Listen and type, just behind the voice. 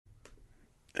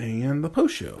and the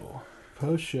post show.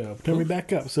 Post show. Turn me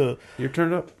back up. So You're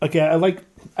turned up. okay,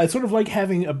 I sort of like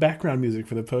having a baground music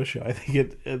for the post show. I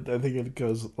think it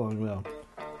goes along well.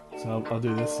 So I'll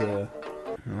do this. All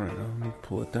right, let me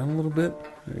pull it down a little bit.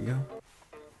 There you go.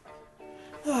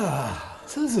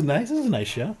 So this is nice. This is a nice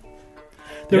show.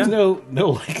 There's no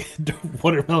like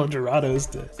watermelon Dorados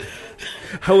to.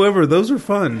 However, those are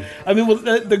fun. I mean, well,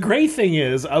 the great thing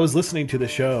is, I was listening to the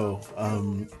show,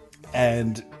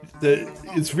 and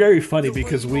it's very funny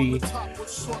because we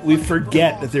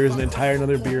forget that there is an entire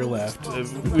another beer left.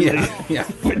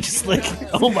 We're just like,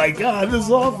 oh my god, this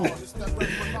is awful.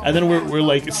 And then we're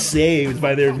like saved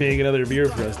by there being another beer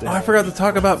for us to have. I forgot to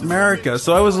talk about America,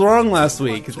 so I was wrong last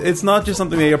week. It's not just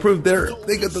something they approved.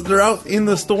 They're out in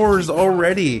the stores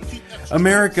already.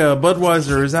 America,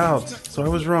 Budweiser is out, so I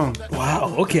was wrong.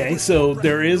 Wow. Okay, so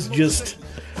there is just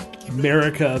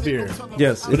America beer.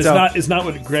 Yes, but out. It's not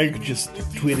what Greg just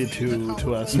tweeted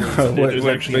to us. No, it was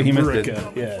actually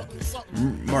America. Yeah.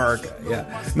 America.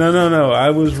 Yeah. No. I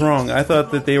was wrong. I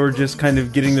thought that they were just kind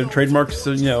of getting their trademarks,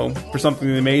 for something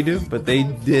they may do, but they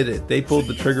did it. They pulled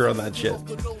the trigger on that shit.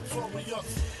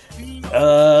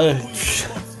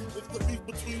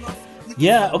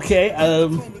 Yeah. Okay.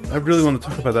 I really want to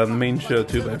talk about that in the main show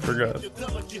too, but I forgot.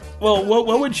 Well,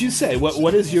 what would you say? What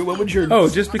would your? Oh,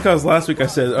 just because last week I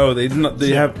said, they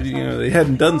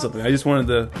hadn't done something. I just wanted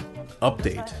to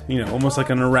update, almost like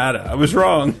an errata. I was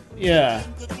wrong. Yeah.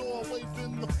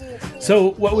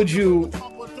 So what would you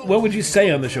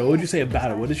say on the show? What would you say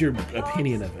about it? What is your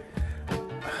opinion of it?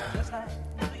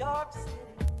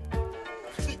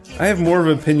 I have more of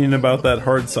an opinion about that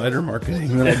hard cider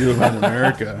marketing than I do about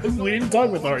America. We didn't talk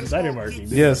about the hard cider marketing.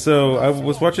 Yeah, so I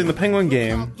was watching the Penguin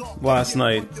game last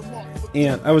night,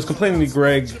 and I was complaining to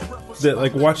Greg that,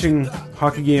 like, watching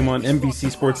hockey game on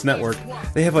NBC Sports Network,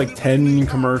 they have, like, 10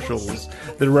 commercials.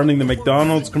 They're running the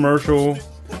McDonald's commercial,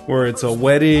 where it's a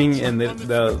wedding, and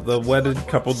the wedded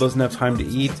couple doesn't have time to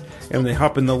eat, and when they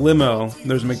hop in the limo,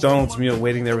 there's a McDonald's meal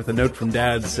waiting there with a note from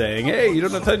Dad saying, "Hey, you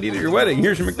don't have time to eat at your wedding.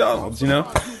 Here's your McDonald's,"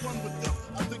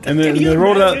 And then they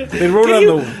rolled out.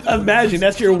 Imagine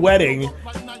that's your wedding,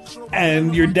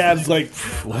 and your dad's like,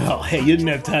 "Well, hey, you didn't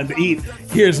have time to eat.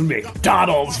 Here's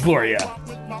McDonald's for you."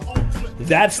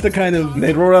 That's the kind of.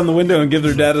 They'd roll down the window and give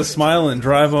their dad a smile and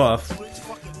drive off.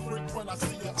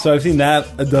 So I've seen that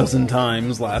a dozen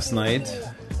times last night.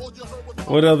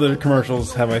 What other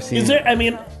commercials have I seen? Is there? I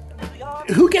mean,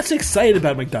 who gets excited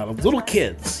about McDonald's? Little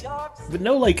kids, but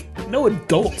no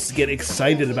adults get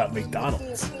excited about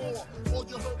McDonald's.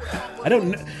 I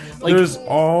don't know. Like, there's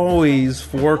always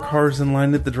 4 cars in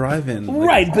line at the drive-in.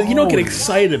 Right, but you don't get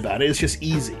excited about it. It's just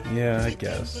easy. Yeah, I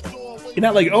guess. You're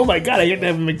not like, oh my god, I get to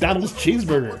have a McDonald's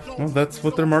cheeseburger. Well, that's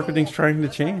what their marketing's trying to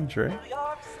change, right?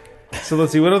 So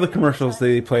let's see, what other commercials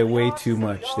they play way too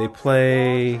much? They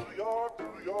play...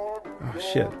 Oh,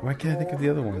 shit. Why can't I think of the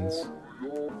other ones?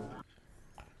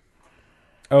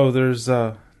 Oh, there's...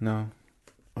 No.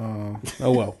 Oh,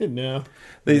 well. No.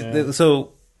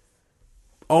 So...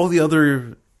 all the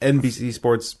other NBC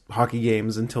Sports hockey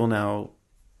games until now,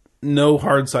 no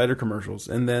hard cider commercials.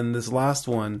 And then this last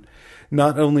one,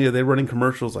 not only are they running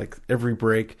commercials like every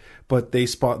break, but they're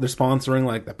sponsoring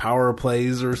like the Power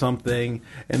Plays or something.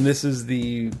 And this is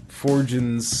the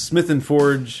Smith &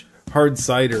 Forge hard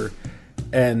cider.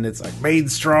 And it's like made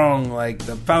strong, like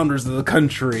the founders of the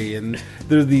country. And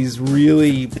they're these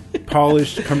really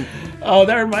polished... Oh,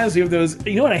 that reminds me of those.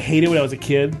 You know what I hated when I was a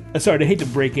kid? Sorry, I hate to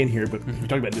break in here, but we're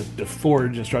talking about the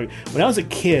Forge and struggle. When I was a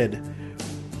kid,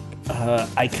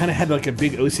 I kind of had like a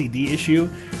big OCD issue,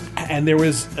 and there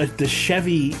was the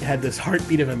Chevy had this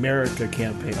Heartbeat of America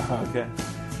campaign. Okay.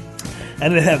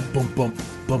 And it had bump, bump,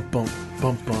 bump, bump,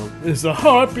 bump, bump. It's the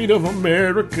heartbeat of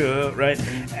America, right?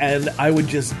 And I would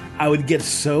get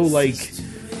so like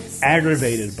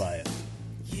aggravated by it.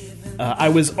 I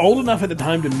was old enough at the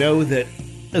time to know that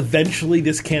eventually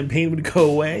this campaign would go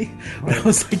away. But I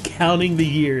was like counting the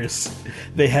years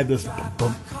they had this bump,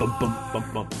 bump, bump, bump,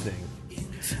 bump, bump thing.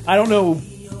 I don't know.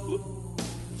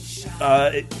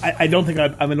 I don't think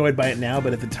I'm annoyed by it now,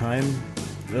 but at the time,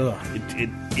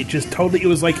 it just totally, it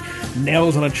was like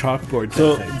nails on a chalkboard.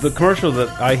 So the commercial that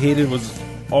I hated was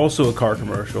also a car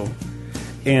commercial,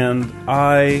 and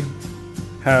I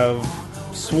have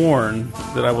sworn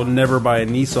that I will never buy a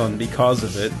Nissan because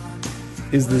of it.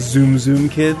 Is the Zoom Zoom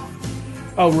Kid?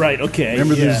 Oh, right, okay.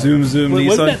 Remember the Zoom Zoom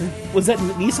Nissan? Was that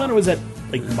Nissan or was that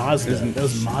like Mazda? That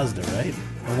was Mazda, right?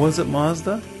 Or was it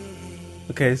Mazda?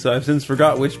 Okay, so I've since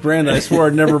forgot which brand I swore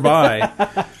I'd never buy.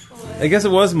 I guess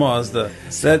it was Mazda.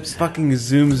 That fucking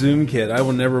Zoom kit. I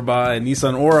will never buy a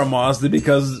Nissan or a Mazda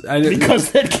because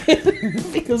because that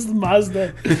kid, because the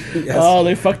Mazda. Yes. Oh,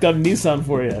 they fucked up Nissan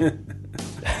for you.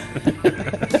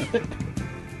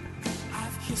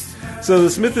 So the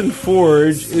Smith &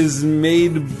 Forge is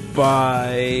made by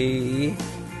a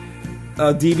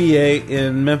DBA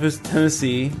in Memphis,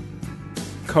 Tennessee,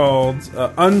 called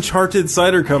Uncharted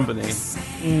Cider Company,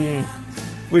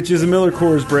 which is a Miller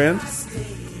Coors brand.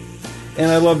 And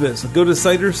I love this. Go to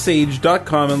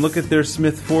cidersage.com and look at their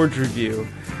Smith Forge review.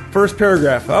 First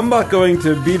paragraph. I'm not going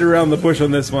to beat around the bush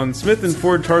on this one. Smith &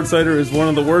 Forge hard cider is one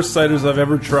of the worst ciders I've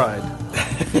ever tried.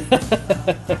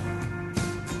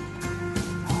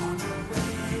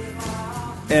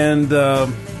 And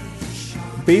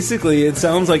basically, it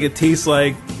sounds like it tastes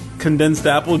like condensed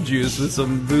apple juice with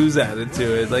some booze added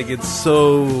to it. Like, it's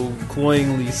so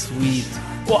cloyingly sweet.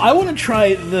 Well, I want to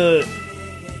try the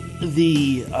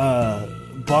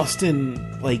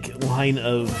Boston line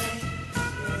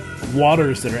of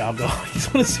waters that are alcoholic. I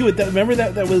just want to see what that. Remember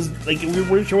that was like we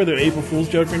weren't sure whether April Fool's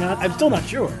joke or not. I'm still not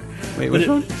sure. Wait, which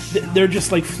one? They're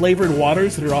just like flavored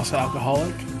waters that are also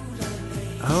alcoholic.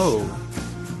 Oh.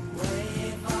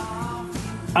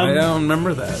 I don't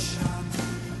remember that.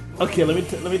 Okay, let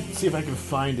me see if I can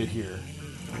find it here.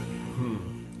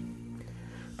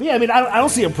 But yeah, I mean, I don't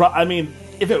see a problem. I mean,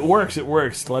 if it works, it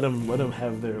works. Let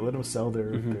them sell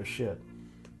their shit.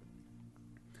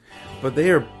 But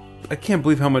they are. I can't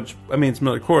believe how much. I mean, it's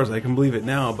Miller Coors. I can believe it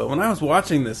now. But when I was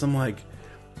watching this, I'm like,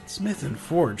 Smith &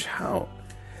 Forge, how?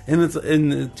 And it's in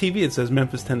the TV. It says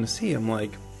Memphis, Tennessee. I'm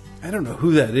like, I don't know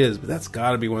who that is, but that's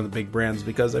got to be one of the big brands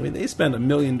because I mean, they spend $1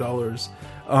 million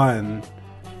on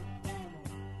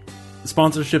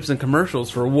sponsorships and commercials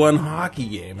for one hockey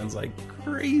game. It's like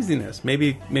craziness.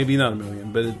 Maybe not $1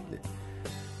 million, but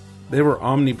they were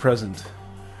omnipresent.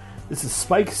 This is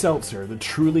Spike Seltzer, the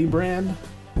Truly brand.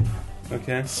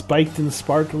 Okay. Spiked and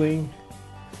sparkling,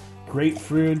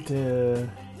 grapefruit,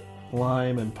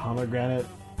 lime, and pomegranate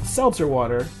seltzer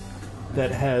water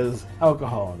that has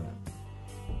alcohol in it.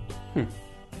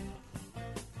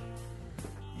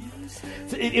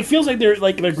 So it feels like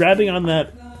they're grabbing on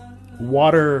that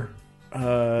water.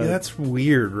 Yeah, that's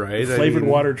weird, right? Flavored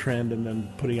water trend, and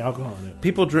then putting alcohol in it.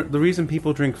 The reason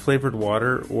people drink flavored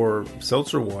water or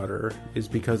seltzer water is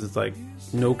because it's like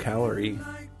no calorie.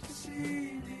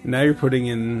 Now you're putting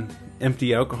in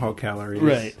empty alcohol calories,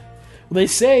 right? Well, they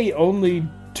say only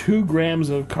 2 grams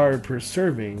of carb per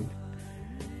serving.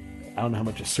 I don't know how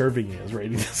much a serving is, right?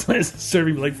 It's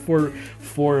serving like four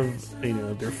of,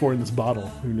 there are 4 in this bottle.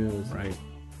 Who knows, right?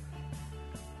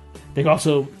 They can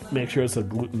also make sure it's a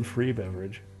gluten-free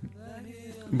beverage.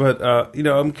 But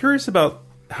I'm curious about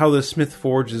how the Smith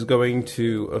Forge is going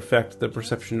to affect the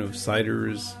perception of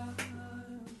ciders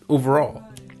overall.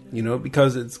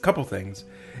 Because it's a couple things.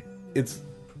 It's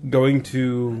going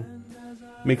to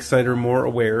make cider more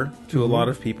aware to a lot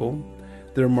of people.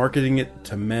 They're marketing it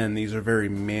to men. These are very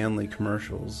manly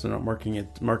commercials. They're not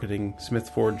marketing Smith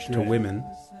Forge to women.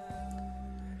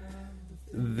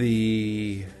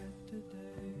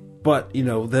 But,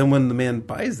 then when the man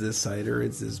buys this cider,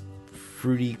 it's this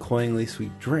fruity, cloyingly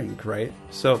sweet drink, right?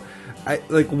 So,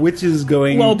 which is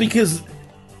going... Well, because...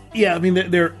 Yeah, I mean,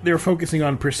 they're focusing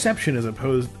on perception as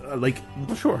opposed...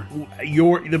 well, sure.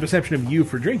 The perception of you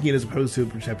for drinking it as opposed to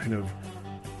the perception of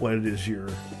what it is you're...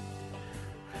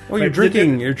 Well, you're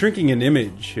drinking an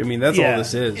image. I mean, that's all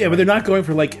this is. Yeah, right? But they're not going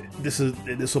for this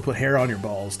will put hair on your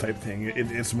balls type thing.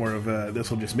 It's more of a, this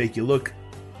will just make you look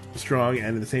strong,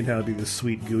 and at the same time it'll be this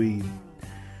sweet, gooey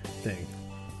thing.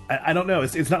 I don't know.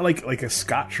 It's not like a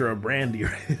Scotch or a brandy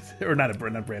or not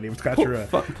brandy. Scotch or a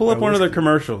pull up one of their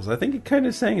commercials. I think it kind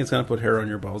of saying it's going to put hair on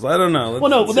your balls. I don't know.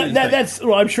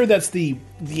 I'm sure that's the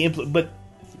but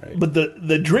right. But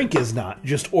the drink is not.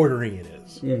 Just ordering it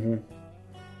is. Mm-hmm.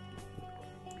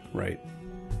 Right.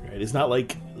 It's not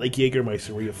like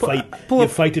Jägermeister where you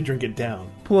fight to drink it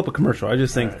down. Pull up a commercial. I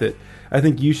just think I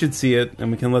think you should see it,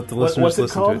 and we can let the listeners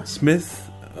listen to it.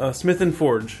 Smith &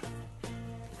 Forge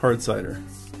hard cider.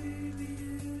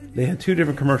 They had 2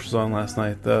 different commercials on last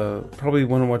night. Probably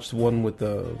want to watch the one with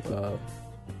the... All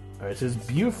right, it says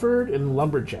Buford and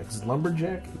Lumberjack. Is it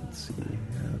Lumberjack? Let's see.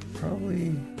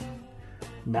 Probably...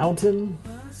 Mountain?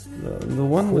 The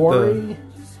one Quarry? with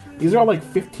the... These are all like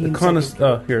 15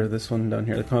 seconds. Here, this one down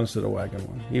here. The Conestoga Wagon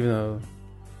one. Even though...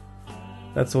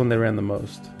 That's the one they ran the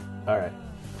most. All right.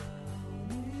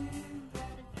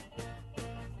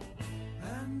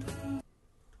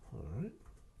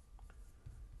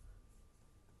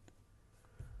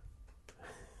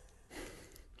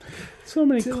 So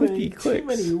many clicks. Too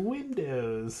many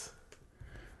windows.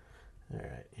 All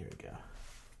right, here we go.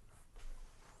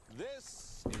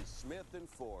 This is Smith and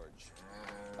Forge,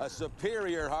 a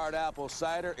superior hard apple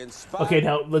cider inspired. Okay,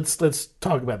 now let's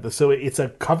talk about this. So it's a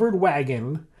covered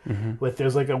wagon with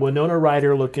there's like a Winona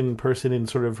Ryder looking person in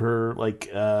sort of her like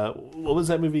what was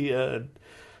that movie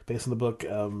based on the book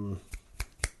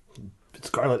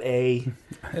Scarlet A.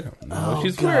 I don't know. Oh,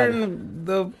 She's God. wearing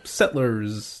the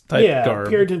settlers type garb.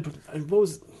 Puritan. What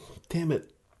was? Damn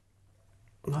it!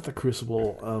 Not the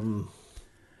Crucible.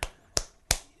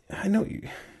 I know you.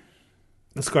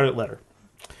 The Scarlet Letter.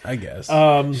 I guess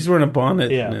she's wearing a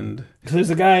bonnet, Yeah. and So there's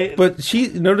a guy. but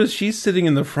notice she's sitting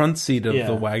in the front seat of Yeah.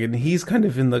 the wagon. He's kind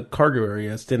of in the cargo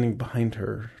area, standing behind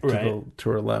her Right. to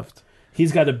her left.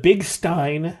 He's got a big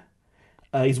stein.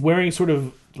 He's wearing sort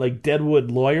of like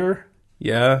Deadwood lawyer.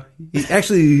 Yeah,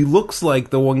 he looks like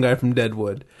the one guy from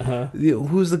Deadwood.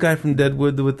 Who's the guy from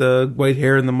Deadwood with the white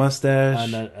hair and the mustache?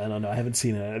 I don't know. I haven't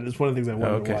seen it. It's one of the things I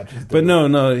wanted to watch. is But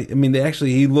Deadwood. no. I mean,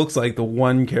 he looks like the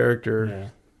one character. Yeah.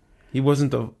 He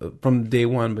wasn't from day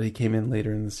one, but he came in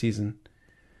later in the season.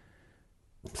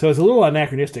 So it's a little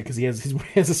anachronistic because he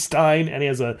has a stein and he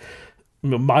has a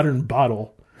modern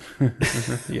bottle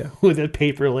Yeah. with a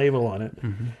paper label on it.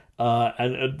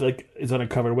 And like it's on a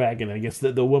covered wagon. I guess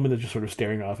the woman is just sort of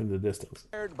staring off into the distance.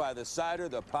 by the cider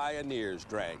the pioneers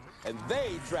drank, and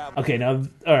they traveled. Okay, now,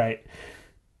 all right.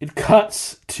 It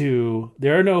cuts to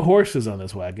there are no horses on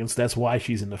this wagon, so that's why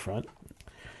she's in the front.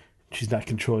 She's not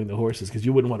controlling the horses because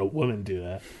you wouldn't want a woman to do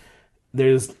that.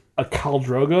 There's a Khal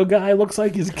Drogo guy. Looks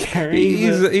like he's carrying.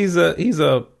 He's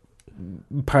a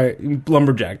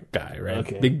lumberjack guy, right?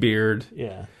 Okay. Big beard.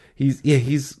 Yeah.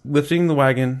 He's lifting the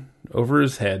wagon over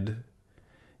his head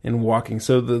and walking.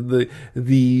 So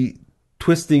the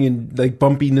twisting and like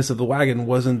bumpiness of the wagon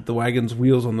wasn't the wagon's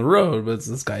wheels on the road, but it's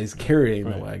this guy's carrying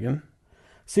the wagon.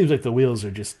 Seems like the wheels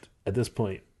are just at this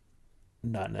point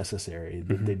not necessary.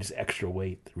 They just extra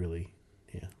weight, really.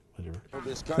 Yeah, whatever.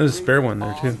 There's a spare one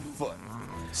there too.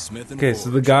 Smith and Okay, so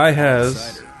Forge, the guy has.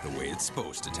 cider the way it's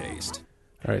supposed to taste.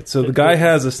 All right, so the guy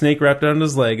has a snake wrapped around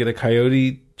his leg and a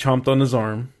coyote chomped on his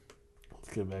arm.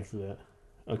 Let's get back to that.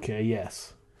 Okay,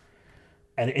 yes.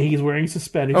 And he's wearing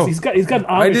suspenders. Oh, he's got an Amish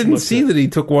I didn't look see to it. that he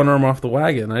took one arm off the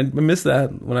wagon. I missed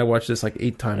that when I watched this like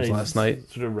 8 times He's last night.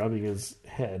 sort of rubbing his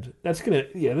head. That's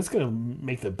gonna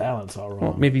make the balance all wrong.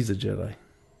 Well, maybe he's a Jedi.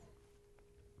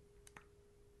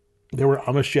 There were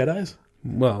Amish Jedis?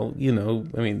 Well,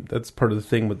 I mean, that's part of the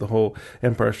thing with the whole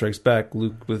Empire Strikes Back.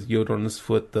 Luke with Yoda on his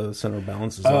foot, the center of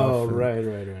balance is off. Oh, and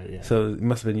right, yeah. So he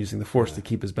must have been using the Force to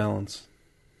keep his balance.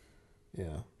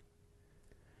 Yeah.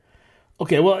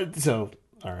 Okay, well, so,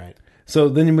 all right. So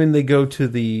then when they go to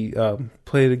the,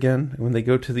 play it again, when they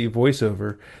go to the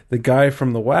voiceover, the guy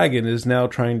from the wagon is now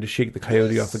trying to shake the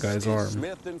coyote off the guy's arm.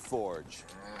 Smith and Forge,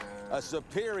 a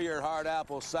superior hard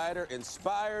apple cider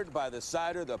inspired by the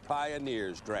cider the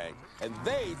pioneers drank, and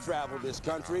they traveled this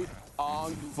country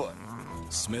on foot.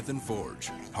 Smith and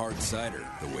Forge, hard cider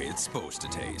the way it's supposed to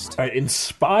taste. All right,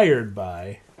 inspired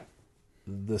by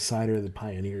the cider the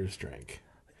pioneers drank.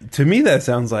 To me, that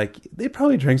sounds like they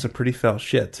probably drank some pretty foul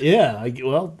shit. Yeah,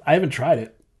 I haven't tried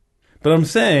it. But I'm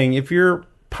saying, if you're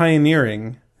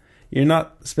pioneering, you're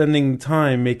not spending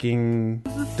time making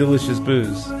delicious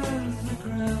booze.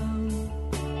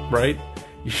 Right?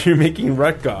 You're making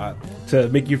Rutgott to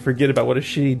make you forget about what a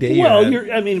shitty day you Well,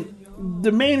 had.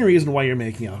 the main reason why you're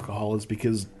making alcohol is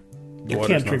because you Water's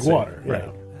can't not drink safe. water. Right.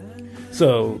 Yeah.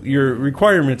 So your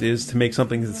requirement is to make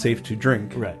something that's safe to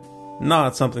drink. Right.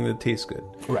 Not something that tastes good.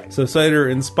 Right. So cider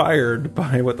inspired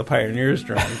by what the pioneers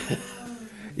drank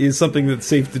is something that's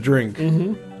safe to drink.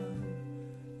 Mm-hmm.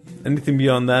 Anything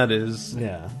beyond that is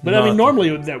Yeah. But not-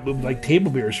 normally that would, like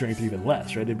table beer strength even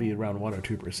less, right? It'd be around 1 or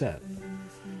 2%.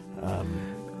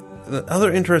 The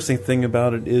other interesting thing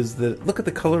about it is that look at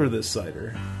the color of this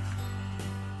cider.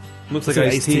 Looks like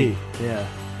iced tea. Yeah.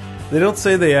 They don't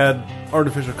say they add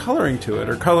artificial coloring to it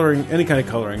or any kind of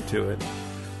coloring to it.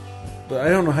 But I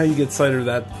don't know how you get cider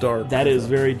that dark. That is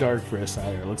very dark for a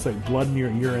cider. It looks like blood in your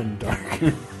urine dark.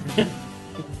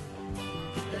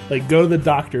 Like go to the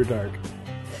doctor dark.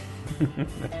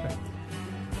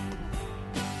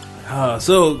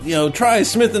 So, try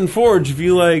Smith and Forge if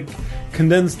you like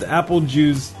condensed apple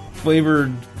juice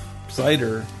flavored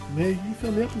cider. May you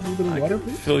fill me up with a little bit of water,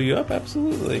 please? Fill you up,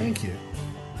 absolutely. Thank you.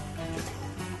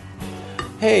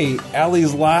 Hey,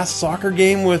 Allie's last soccer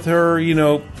game with her,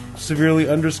 severely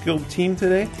underskilled team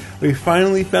today. We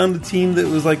finally found a team that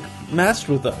was, matched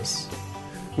with us.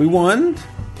 We won,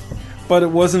 but it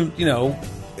wasn't, it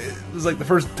was like the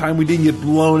first time we didn't get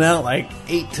blown out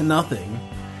 8-0.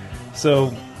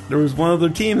 So there was one other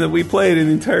team that we played in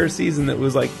the entire season that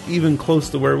was, even close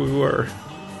to where we were.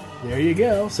 There you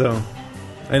go. So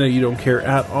I know you don't care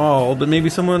at all, but maybe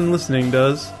someone listening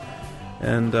does.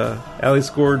 And Allie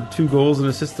scored 2 goals and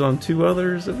assisted on 2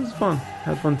 others. It was fun.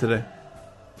 Had fun today.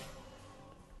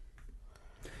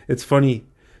 It's funny,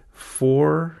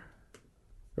 4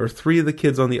 or 3 of the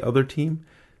kids on the other team,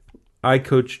 I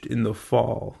coached in the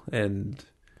fall, and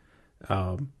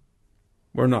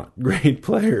we're not great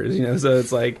players, so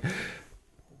it's like,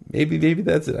 maybe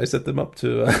that's it. I set them up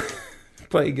to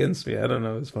play against me. I don't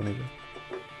know. It's funny.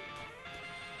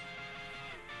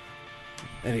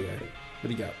 Anyway, what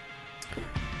do you got?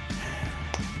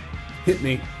 Hit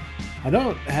me. I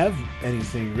don't have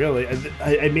anything really.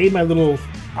 I made my little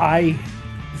eye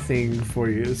thing for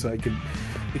you so I could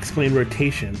explain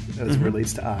rotation as it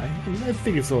relates to eye. And I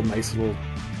think it's a nice little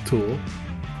tool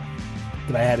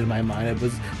that I had in my mind. It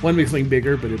was one makes something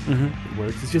bigger, but it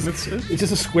works. It's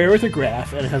just a square with a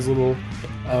graph, and it has a little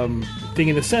thing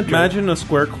in the center. Imagine a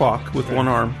square clock with one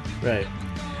arm. Right.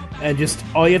 And just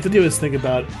all you have to do is think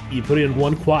about, you put it in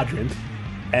one quadrant,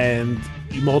 and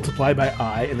you multiply by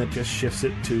I, and that just shifts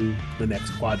it to the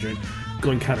next quadrant,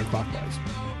 going counterclockwise.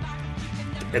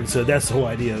 And so that's the whole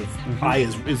idea of I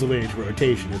is related to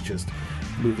rotation. It's just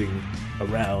moving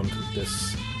around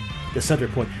this center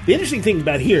point. The interesting thing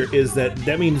about here is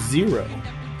that means 0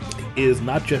 is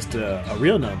not just a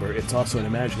real number, it's also an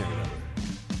imaginary number.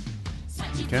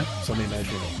 Okay. Something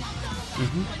imaginary.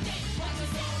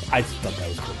 I thought that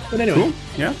was cool. But anyway. Cool.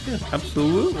 Yeah,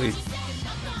 absolutely.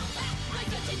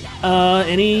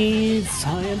 Any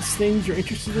science things you're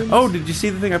interested in? Oh, did you see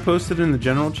the thing I posted in the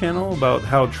general channel about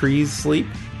how trees sleep?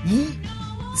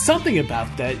 Something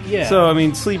about that, yeah. So, I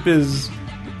mean, sleep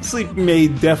may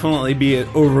definitely be an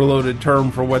overloaded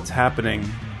term for what's happening.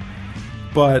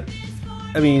 But,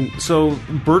 I mean, so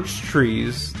birch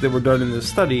trees that were done in this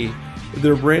study,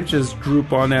 their branches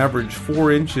droop on average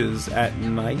 4 inches at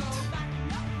night.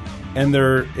 And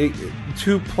there are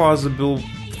 2 plausible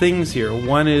things here.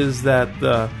 One is that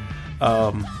the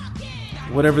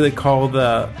whatever they call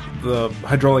the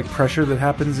hydraulic pressure that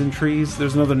happens in trees.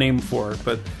 There's another name for it,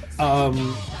 but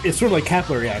it's sort of like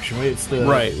capillary action, right? It's the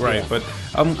right. Yeah. But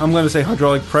I'm going to say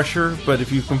hydraulic pressure. But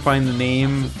if you can find the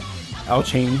name, I'll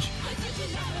change.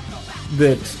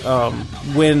 That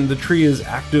when the tree is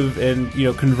active and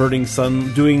converting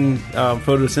sun, doing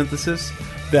photosynthesis,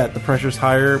 that the pressure's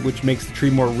higher, which makes the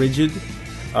tree more rigid,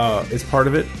 is part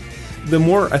of it.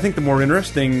 I think the more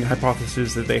interesting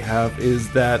hypothesis that they have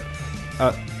is that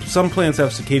some plants have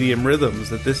circadian rhythms,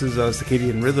 that this is a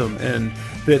circadian rhythm, and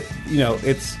that,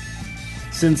 it's,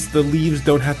 since the leaves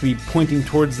don't have to be pointing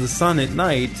towards the sun at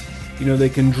night, they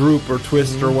can droop or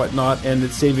twist or whatnot, and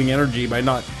it's saving energy by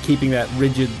not keeping that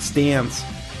rigid stance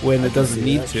when it doesn't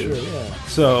need to. Sure, yeah.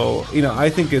 So, I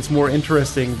think it's more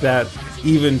interesting that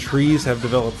even trees have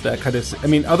developed that kind of... I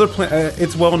mean, other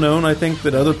it's well known, I think,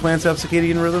 that other plants have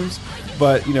circadian rhythms,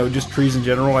 but, just trees in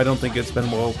general, I don't think it's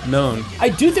been well known. I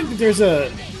do think that there's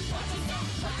a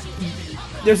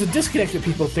disconnect that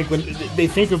people think when they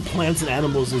think of plants and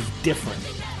animals as different.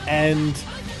 And,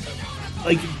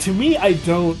 to me, I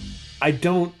don't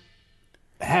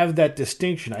have that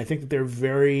distinction. I think that they're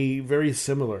very, very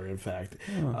similar. In fact,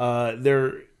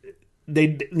 they're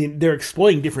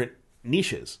exploiting different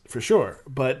niches for sure,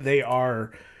 but they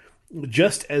are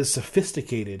just as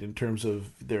sophisticated in terms of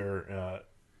their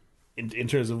in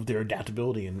terms of their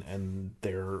adaptability and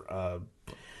their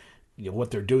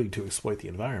what they're doing to exploit the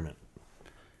environment.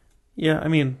 Yeah, I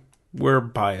mean, we're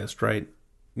biased, right?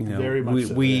 Very much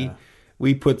so,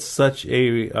 we put such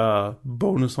a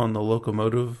bonus on the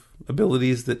locomotive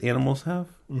abilities that animals have,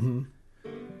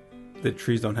 that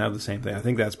trees don't have the same thing. I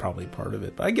think that's probably part of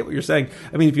it. But I get what you're saying.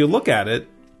 I mean, if you look at it,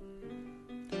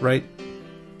 right,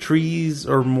 trees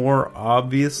are more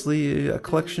obviously a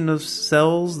collection of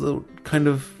cells that kind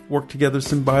of work together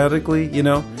symbiotically,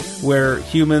 where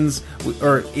humans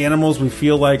or animals we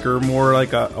feel like are more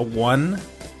like a one.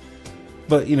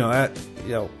 But,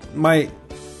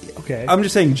 Okay. I'm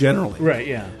just saying generally. Right,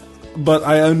 yeah. But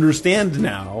I understand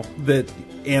now that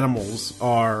animals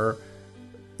are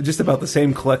just about the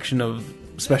same collection of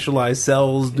specialized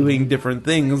cells doing different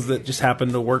things that just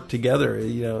happen to work together.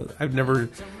 I've never...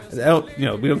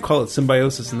 we don't call it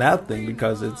symbiosis in that thing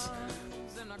because it's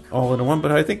all in one.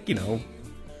 But I think,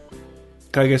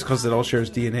 I guess because it all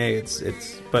shares DNA,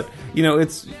 it's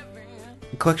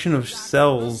a collection of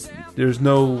cells. There's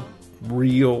no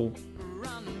real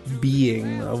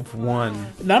being of one.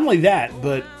 Not only that,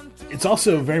 but it's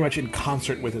also very much in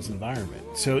concert with its environment.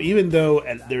 So even though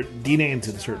their DNA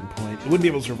to a certain point, it wouldn't be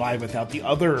able to survive without the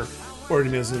other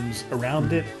organisms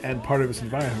around it and part of its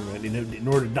environment, in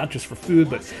order not just for food,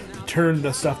 but to turn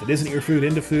the stuff that isn't your food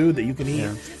into food that you can eat,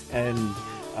 and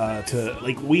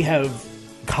we have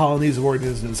colonies of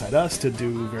organisms inside us to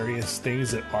do various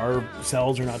things that our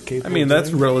cells are not capable I mean, of that's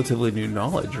doing. relatively new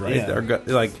knowledge, right? Yeah.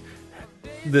 Like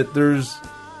that there's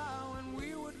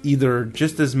either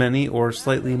just as many or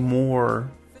slightly more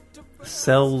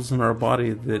cells in our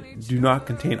body that do not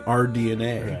contain our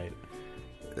DNA Right.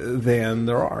 than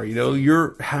there are. You know,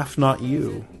 you're half not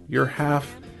you. You're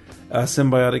half a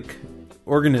symbiotic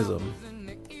organism.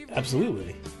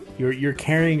 Absolutely. You're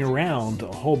carrying around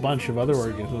a whole bunch of other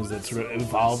organisms that sort of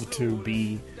evolved to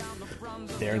be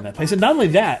there in that place. And not only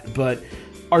that, but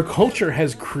our culture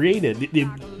has created,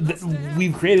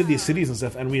 we've created these cities and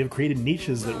stuff, and we have created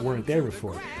niches that weren't there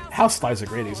before. Housefly is a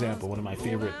great example, one of my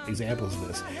favorite examples of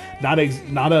this. Not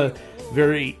a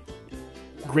very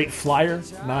great flyer,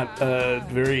 not a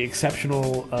very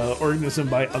exceptional organism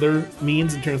by other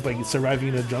means in terms of like surviving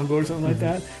in a jungle or something like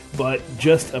that, but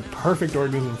just a perfect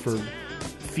organism for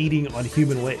feeding on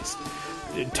human waste.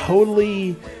 It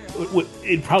probably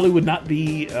would not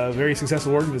be a very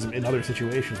successful organism in other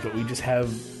situations, but we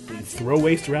throw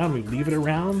waste around, we leave it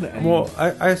around, and, Well,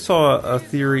 I saw a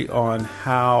theory on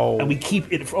how... and we keep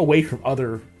it away from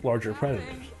other larger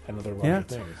predators and other larger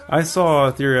things. I saw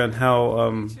a theory on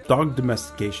how dog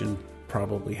domestication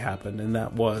probably happened, and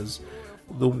that was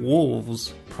the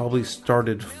wolves probably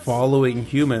started following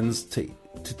humans to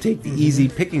take the easy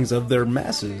pickings of their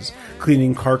messes,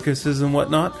 cleaning carcasses and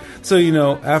whatnot. So, you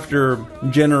know, after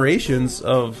generations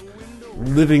of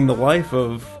living the life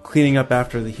of cleaning up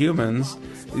after the humans,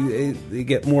 they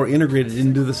get more integrated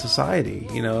into the society.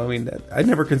 You know, I mean, I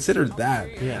never considered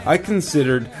that. Yeah. I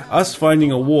considered us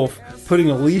finding a wolf, putting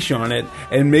a leash on it,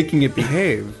 and making it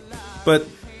behave. But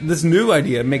this new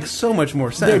idea makes so much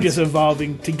more sense. They're just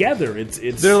evolving together.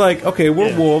 They're like, okay, we're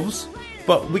Yeah. wolves,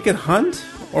 but we can hunt,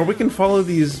 or we can follow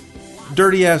these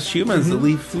dirty-ass humans that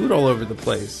leave food all over the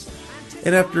place.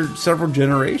 And after several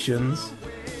generations...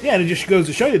 Yeah, and it just goes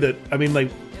to show you that, I mean,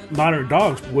 like, modern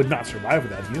dogs would not survive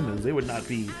without humans. They would not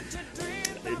be...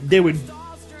 They would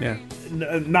Yeah.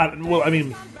 not... Well, I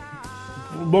mean,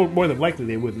 more than likely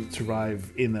they wouldn't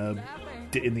survive in the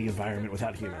environment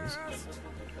without humans.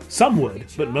 Some would,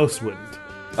 but most wouldn't.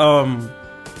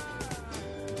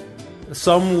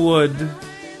 Some would,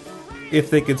 if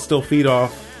they could still feed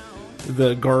off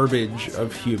the garbage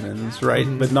of humans, right?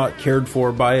 But not cared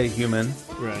for by a human.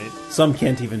 Right. Some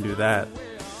can't even do that.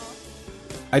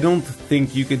 I don't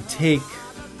think you could take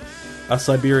a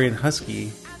Siberian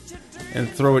Husky and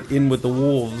throw it in with the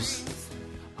wolves.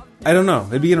 I don't know.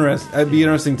 It'd be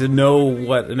interesting to know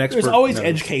what an expert. There's always knows.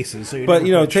 edge cases, so you're But never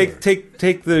you know, quite take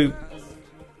sure.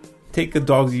 the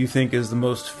dog that you think is the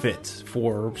most fit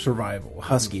for survival.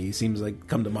 Husky seems like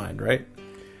come to mind, right?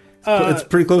 It's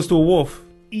pretty close to a wolf.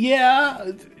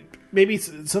 Yeah, maybe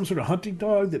it's some sort of hunting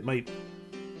dog that might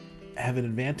have an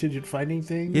advantage at finding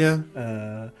things. Yeah.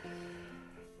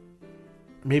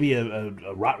 Maybe a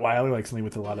Rottweiler, like something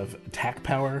with a lot of attack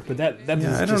power. But that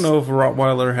Yeah, I don't know if a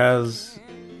Rottweiler has.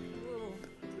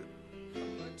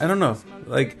 I don't know.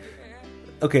 Like,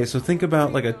 okay, so think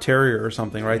about like a terrier or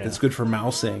something, right? Yeah. That's good for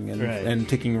mousing and Right. and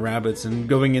taking rabbits and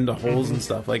going into holes and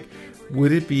stuff. Like,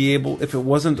 would it be able, if it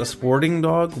wasn't a sporting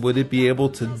dog, would it be able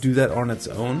to do that on its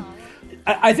own?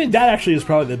 I think that actually is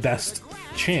probably the best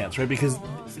chance, right? Because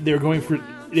they were going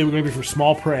for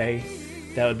small prey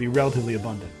that would be relatively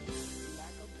abundant.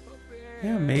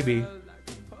 Yeah, maybe.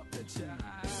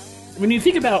 When you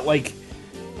think about like,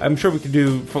 I'm sure we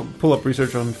could pull up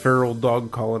research on feral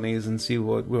dog colonies and see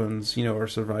what ones are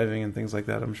surviving and things like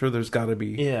that. I'm sure there's got to be.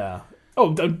 yeah,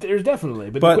 there's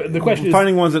definitely, But the question is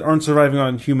finding ones that aren't surviving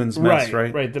on humans' mess,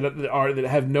 right? that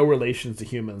have no relations to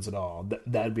humans at all.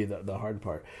 That'd be the hard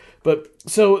part. But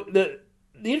so the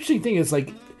interesting thing is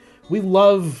like we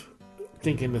love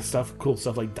thinking of cool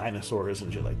stuff like dinosaurs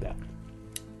and shit like that,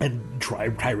 and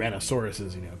Tyrannosaurus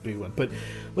is a big one. But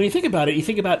when you think about it, you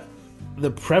think about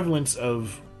the prevalence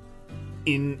of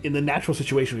in the natural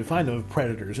situation we find them of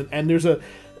predators, and there's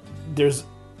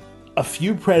a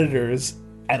few predators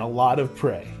and a lot of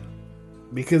prey,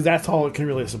 because that's all it can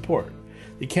really support.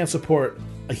 You can't support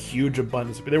a huge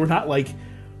abundance. But there were not like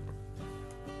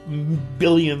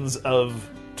billions of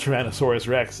Tyrannosaurus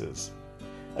Rexes.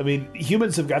 I mean,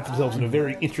 humans have got themselves in a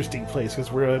very interesting place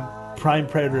because we're a prime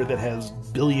predator that has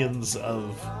billions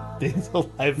of things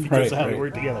alive because of how we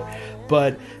work together.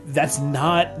 But that's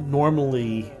not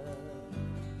normally.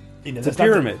 It's a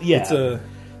pyramid.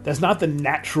 That's not the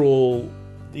natural.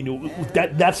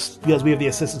 That's because we have the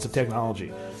assistance of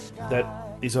technology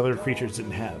that these other creatures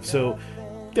didn't have. So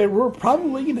there were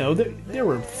probably there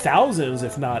were thousands,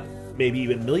 if not maybe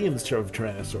even millions of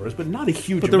tyrannosaurs, but not a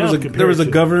huge But there was amount. there was a compared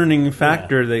to- governing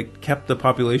factor that kept the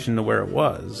population to where it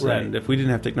was. Right. And if we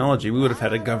didn't have technology, we would have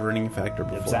had a governing factor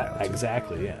before. now, too.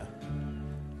 Exactly, yeah.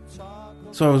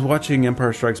 So I was watching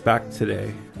Empire Strikes Back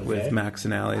today Okay. with Max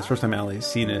and Allie. It's the first time Allie's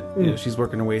seen it. You know, she's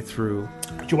working her way through.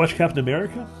 Did you watch Captain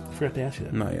America? I forgot to ask you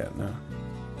that. Not yet, no.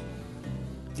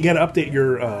 You got to update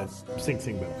your Sing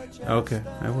Sing, by the way. Okay,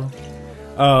 I will.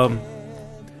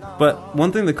 But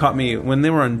one thing that caught me when they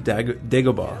were on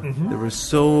Dagobah, there were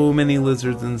so many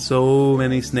lizards and so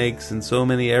many snakes and so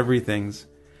many everythings,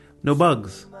 no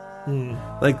bugs.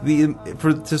 Like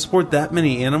to support that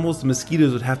many animals, the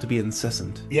mosquitoes would have to be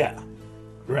incessant. Yeah,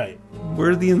 right.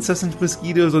 Where are the incessant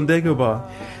mosquitoes on Dagobah?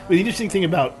 But the interesting thing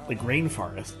about like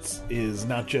rainforests is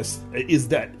not just is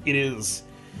that it is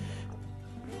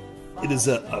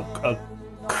a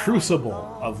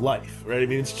crucible of life, right? I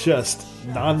mean, it's just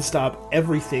nonstop.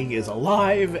 Everything is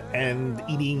alive and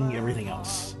eating everything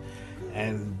else,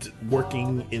 and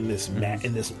working in this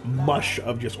in this mush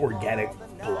of just organic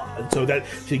blood. So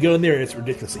you go in there, it's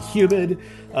ridiculously humid.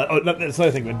 That's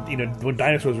another thing. When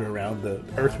dinosaurs were around, the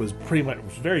Earth was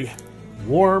very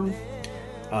warm.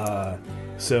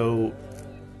 So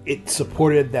it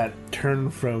supported that turn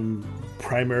from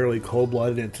primarily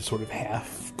cold-blooded into sort of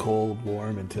half cold,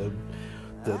 warm, into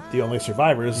the only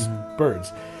survivors,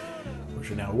 birds, which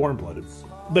are now warm-blooded.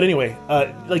 But anyway,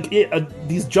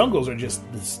 these jungles are just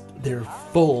they're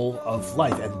full of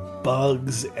life and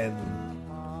bugs and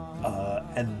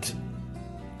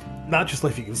not just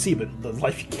life you can see, but the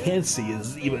life you can't see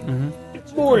is even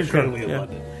more incredibly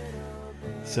abundant.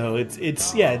 So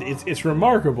it's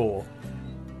remarkable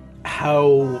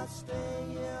how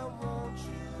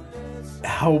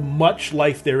much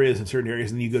life there is in certain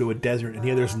areas, and then you go to a desert and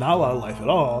there's not a lot of life at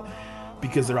all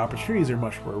because their opportunities are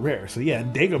much more rare. So yeah,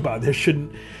 in Dagobah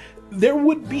there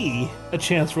would be a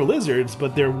chance for lizards,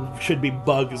 but there should be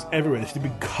bugs everywhere. They should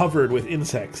be covered with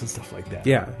insects and stuff like that.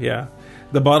 Yeah.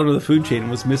 The bottom of the food chain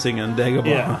was missing on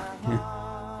Dagobah.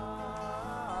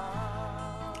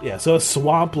 Yeah, so a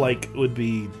swamp would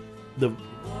be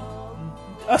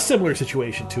a similar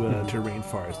situation to a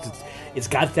rainforest. It's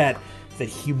got that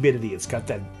humidity. It's got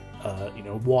that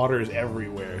water is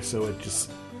everywhere. So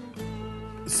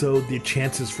the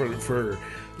chances for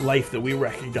life that we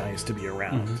recognize to be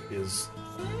around is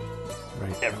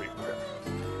everywhere.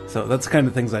 So that's the kind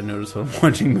of things I notice when I'm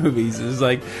watching movies. Is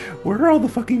like, where are all the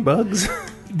fucking bugs?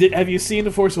 Have you seen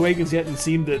The Force Awakens yet and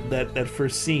seen that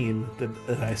first scene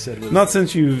that I said was... Not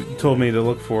since you told me to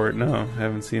look for it. No, I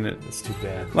haven't seen it. It's too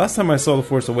bad. Last time I saw The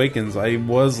Force Awakens, I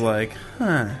was like,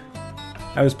 I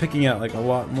was picking out a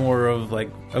lot more of I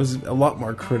was a lot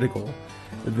more critical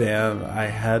than I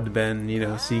had been,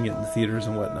 seeing it in the theaters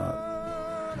and whatnot.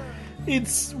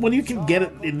 It's when you can get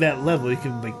it in that level, you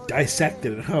can dissect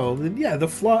it at home. And yeah, the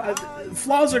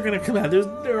flaws are going to come out.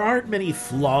 There aren't many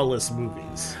flawless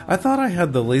movies. I thought I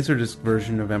had the Laserdisc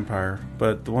version of Empire,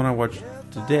 but the one I watched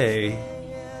today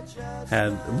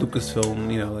had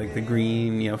Lucasfilm, the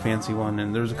green, fancy one.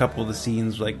 And there was a couple of the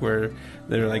scenes where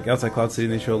they're outside Cloud City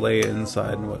and they show Leia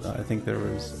inside and whatnot. I think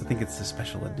it's the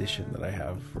special edition that I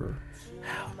have for.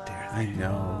 How dare I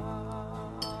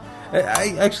know.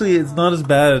 I actually, it's not as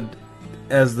bad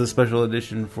as the special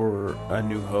edition for A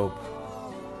New Hope.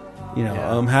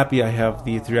 I'm happy I have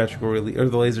the theatrical release or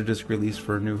the Laserdisc release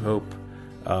for A New Hope.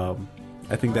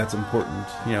 I think that's important.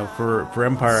 For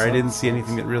Empire, I didn't see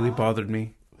anything that really bothered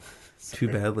me too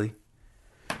badly.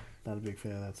 Not a big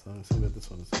fan of that song. I bet this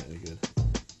one is really good.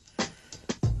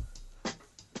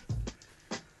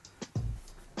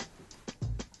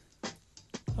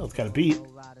 Oh, it's got a beat.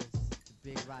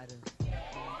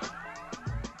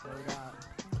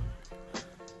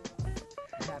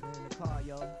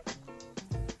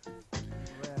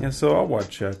 Yeah, so I'll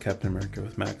watch Captain America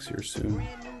with Max here soon.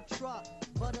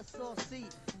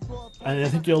 And I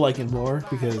think you'll like it more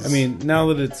because... I mean, now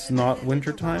that it's not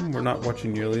wintertime, we're not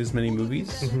watching nearly as many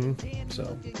movies.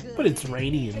 So, but it's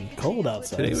rainy and cold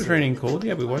outside. Today was raining and cold.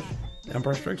 Yeah, we watched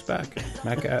Empire Strikes Back.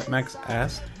 Max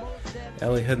asked.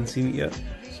 Ellie hadn't seen it yet. So.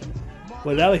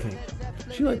 What did Ellie think?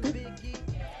 She liked it.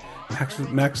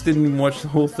 Max didn't even watch the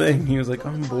whole thing. He was like,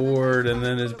 I'm bored. And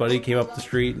then his buddy came up the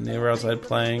street and they were outside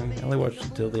playing. Ellie watched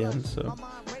it till the end, so...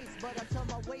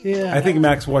 Yeah, I think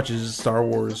Max watches Star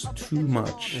Wars too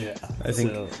much. Yeah, I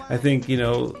think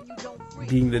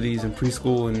being that he's in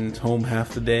preschool and home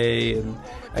half the day, and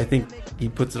I think he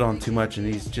puts it on too much, and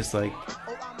he's just like,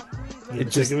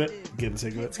 getting sick of it.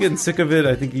 It's getting sick of it.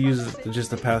 I think he uses it just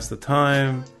to pass the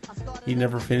time. He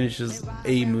never finishes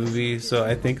a movie, so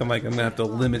I think I'm gonna have to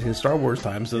limit his Star Wars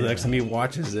time, so the next time he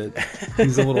watches it,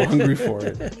 he's a little hungry for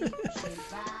it.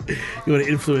 You want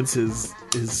to influence his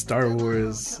Star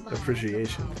Wars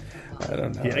appreciation. I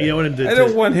don't know. Yeah, you don't want him to. I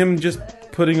don't want him just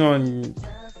putting on.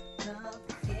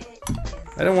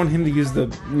 I don't want him to use the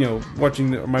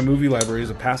watching my movie library as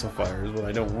a pacifier. Is what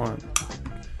I don't want.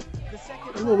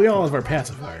 Well, we all have our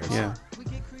pacifiers. Yeah.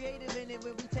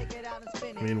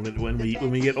 I mean, when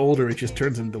we get older, it just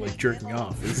turns into like jerking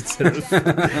off instead of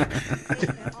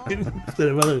instead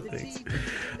of other things.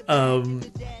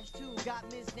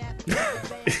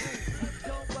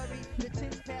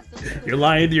 You're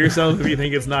lying to yourself if you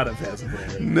think it's not a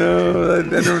pacifier. No, I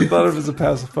never thought of it as a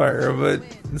pacifier, but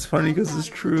it's funny because it's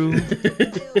true.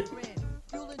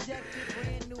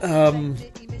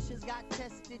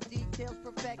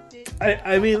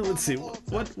 I mean, let's see.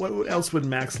 What else would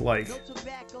Max like?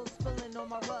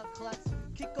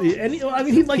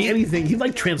 He'd like anything. He'd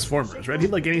like Transformers, right?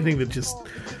 He'd like anything that just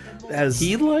has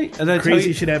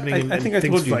crazy shit happening. I think I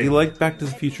told you. Fight. He liked Back to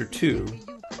the Future 2.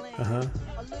 Uh-huh.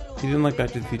 He didn't like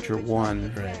Back to the Future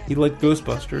 1. Right. He liked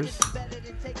Ghostbusters.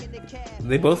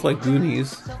 They both like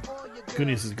Goonies.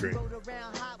 Goonies is great.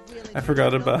 I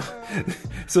forgot about...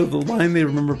 So the line they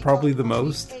remember probably the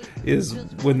most is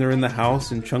when they're in the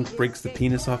house and Chunk breaks the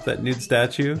penis off that nude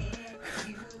statue.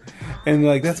 And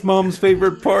like, that's Mom's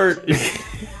favorite part.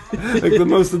 Like the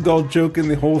most adult joke in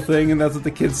the whole thing, and that's what the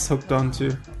kids hooked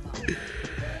onto.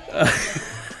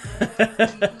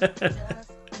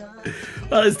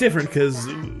 Well, it's different because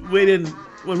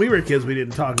when we were kids, we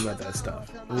didn't talk about that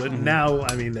stuff. Now,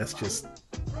 I mean, that's just...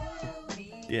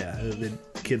 Yeah, the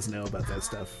kids know about that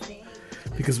stuff.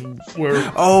 Because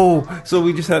we're... Oh, so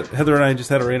Heather and I just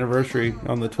had our anniversary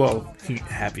on the 12th.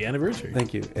 Happy anniversary.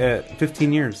 Thank you. At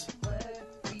 15 years.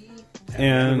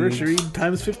 And Anniversary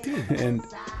times 15. And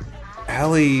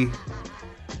Allie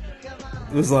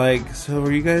was like, so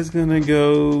are you guys gonna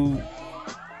go...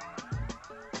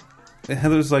 And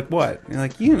Heather's like, what? And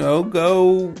like,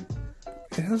 go...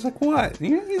 And I was like, what? And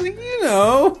he's like,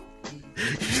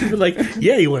 She'd be like,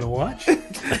 yeah, you want to watch?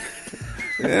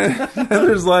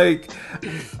 Heather's like,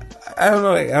 I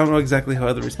don't know exactly how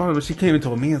Heather responded, but she came and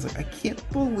told me, I was like, I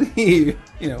can't believe,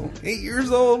 8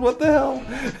 years old, what the hell?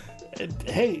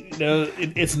 Hey,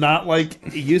 it's not like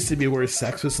it used to be where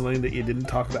sex was something that you didn't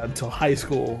talk about until high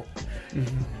school.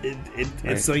 Mm-hmm.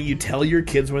 It's something you tell your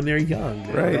kids when they're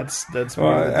young. Right. That's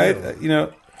well,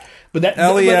 but that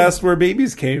Ellie asked where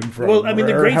babies came from. Well, I mean,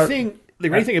 the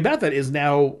great thing about that is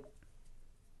now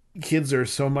kids are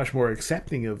so much more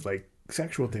accepting of like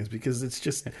sexual things because it's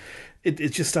just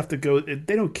stuff that goes.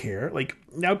 They don't care. Like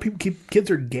now, kids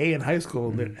are gay in high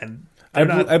school, and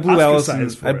I blew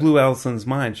Allison's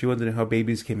mind. She wanted to know how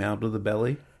babies came out of the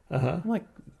belly. I'm like,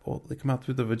 well, they come out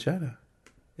through the vagina.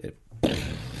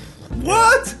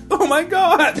 What? Oh my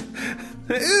god!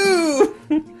 Ew!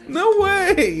 No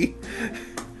way!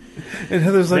 And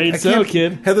Heather's like,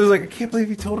 Heather's like, I can't believe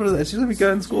you told her that. She's gonna be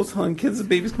going to school telling kids that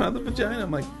babies come out of the vagina.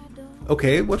 I'm like,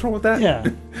 okay, what's wrong with that? Yeah.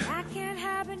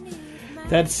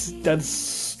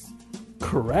 That's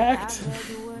correct.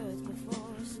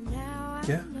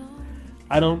 Yeah.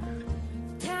 I don't know.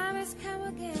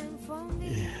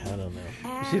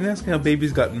 She didn't ask how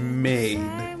babies got made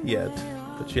yet,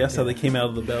 but she asked how they came out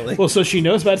of the belly. Well, so she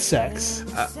knows about sex.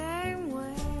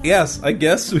 Yes, I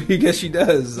guess she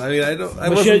does. I mean, I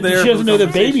wasn't there. She doesn't know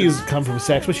that babies come from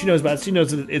sex, but she knows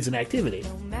that it's an activity.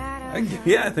 I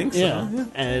think so. Yeah.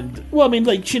 And well, I mean,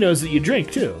 like she knows that you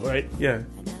drink too, right? Yeah.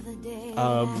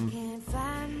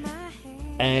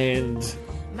 And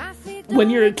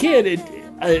when you're a kid,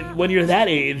 when you're that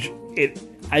age,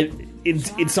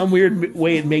 in some weird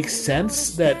way, it makes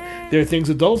sense that there are things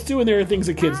adults do and there are things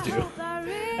that kids do,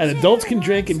 and adults can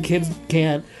drink and kids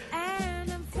can't.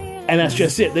 And that's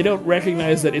just it. They don't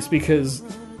recognize that it's because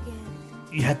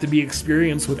you have to be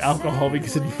experienced with alcohol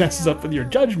because it messes up with your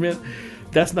judgment.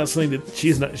 That's not something that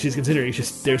she's considering. It's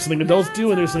just there's something adults do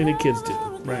and there's something that kids do.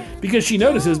 Right. Because she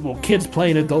notices, well, kids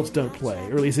play and adults don't play,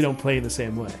 or at least they don't play in the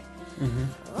same way.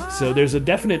 Mm-hmm. So there's a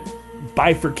definite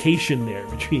bifurcation there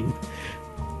between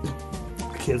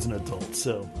kids and adults.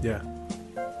 So yeah.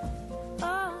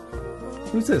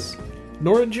 Who's this?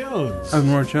 Nora Jones. Oh,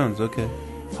 Nora Jones. Okay.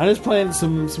 I'm just playing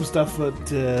some stuff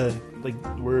that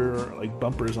we're like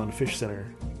bumpers on Fish Center.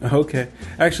 Okay.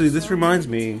 Actually, this reminds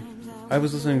me. I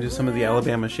was listening to some of the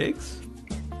Alabama Shakes.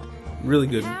 Really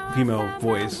good female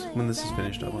voice. When this is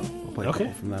finished, I'll play a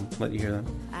couple from them. Let you hear them.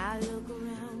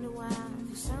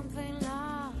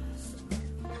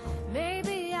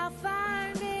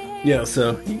 Yeah,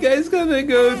 so you guys gonna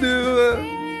go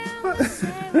do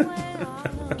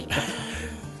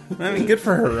I mean, good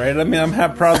for her, right? I mean,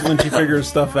 I'm proud when she figures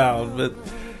stuff out,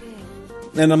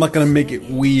 and I'm not gonna make it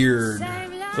weird.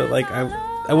 But like,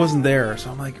 I wasn't there,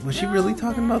 so I'm like, was she really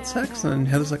talking about sex? And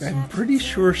Heather's like, I'm pretty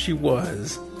sure she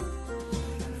was.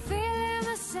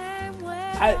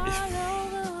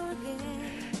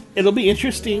 It'll be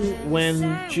interesting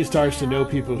when she starts to know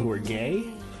people who are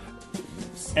gay,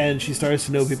 and she starts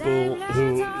to know people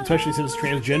who, especially since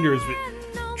Transgender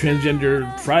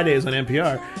Friday is on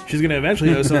NPR, she's going to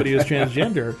eventually know somebody who's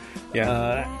transgender.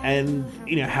 Yeah. And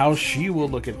how she will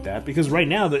look at that, because right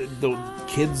now the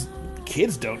kids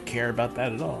don't care about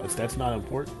that at all. That's not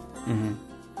important. Mm-hmm.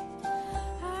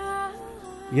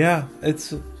 Yeah,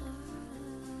 it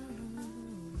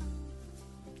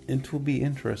will be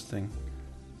interesting.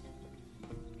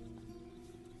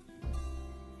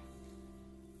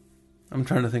 I'm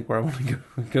trying to think where I want to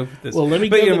go with this. Well, let me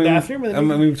go to the bathroom.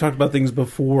 We've talked about things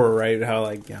before, right? How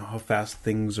how fast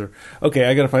things are. Okay,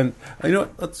 I gotta find. You know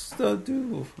what? Let's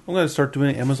do. I'm gonna start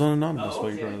doing Amazon Anonymous while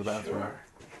you're going to the bathroom. Sure.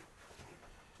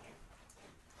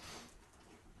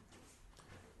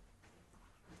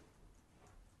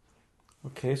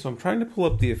 Okay, so I'm trying to pull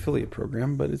up the affiliate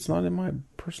program, but it's not in my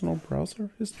personal browser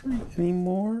history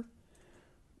anymore,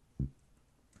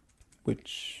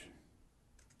 which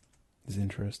is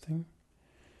interesting.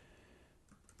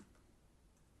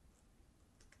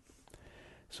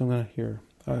 So I'm going to hear...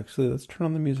 actually, let's turn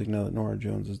on the music now that Norah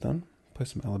Jones is done. Play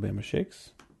some Alabama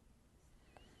Shakes.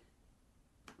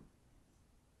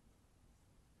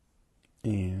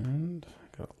 And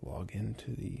I got to log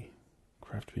into the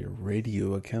Craft Beer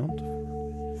Radio account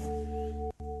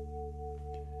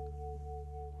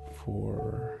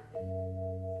for...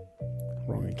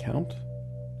 wrong account.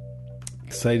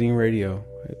 Exciting radio.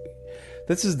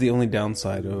 This is the only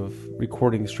downside of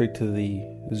recording straight to the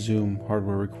Zoom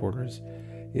hardware recorders,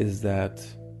 is that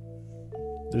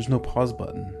there's no pause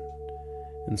button,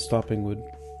 and stopping would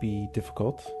be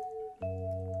difficult.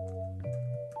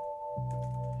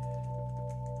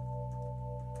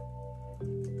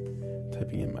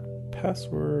 Typing in my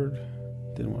password.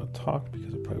 Didn't want to talk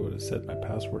because I probably would have said my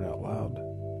password out loud.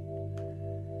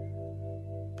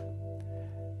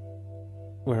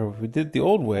 Where if we did the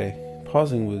old way,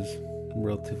 pausing was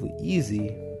relatively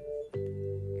easy,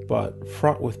 but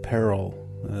fraught with peril,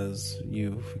 as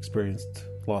you've experienced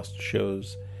lost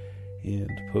shows and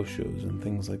post shows and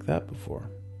things like that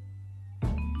before.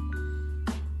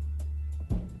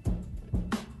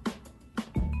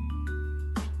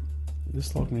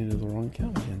 This logged me into the wrong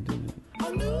account again, didn't it?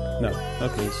 No.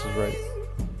 Okay, this is right.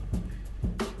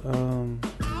 How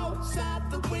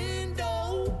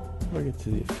do I get to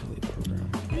the affiliate program?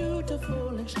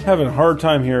 Having a hard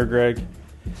time here, Greg.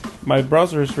 My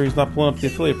browser history is not pulling up the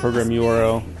affiliate program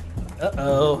URL.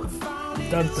 Uh-oh.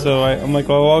 So I'm like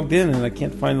all logged in and I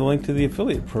can't find the link to the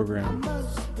affiliate program.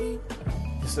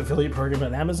 This affiliate program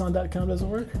at Amazon.com doesn't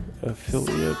work?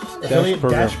 Affiliate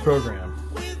dash program.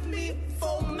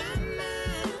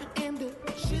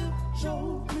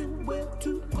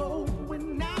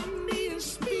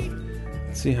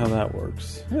 Let's see how that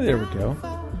works. Oh, there we go.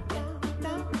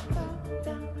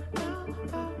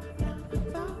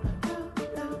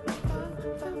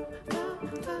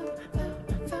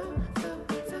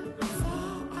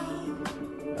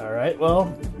 Alright,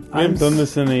 well... I haven't done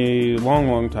this in a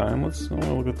long time. Let's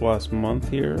look at the last month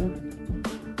here.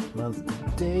 Month to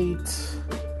date.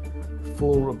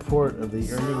 Full report of the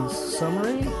earnings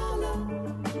summary.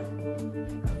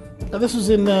 Now, this was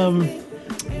in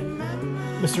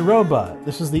Mr. Robot.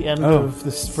 This was the end of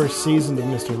this first season of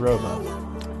Mr. Robot.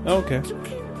 Okay.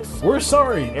 We're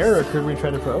sorry. Error occurred when we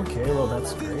tried to... Okay, well,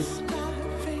 that's great.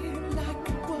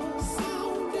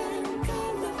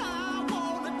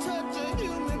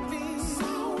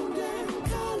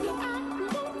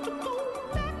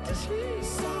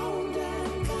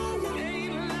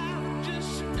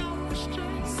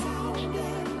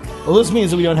 Well, this means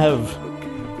that we don't have...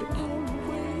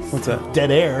 What's that?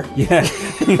 Dead air. Yeah,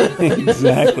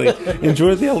 exactly.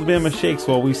 Enjoy the Alabama Shakes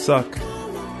while we suck.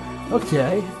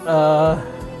 Okay.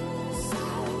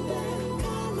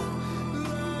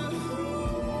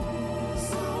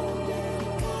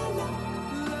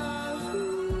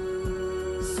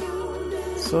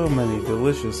 So many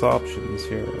delicious options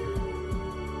here.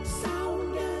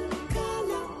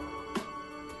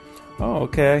 Oh,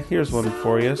 okay. Here's one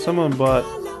for you. Someone bought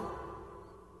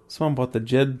the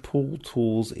Jed Pool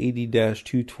Tools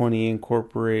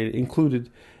 80-220 included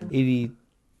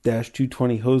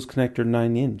 80-220 hose connector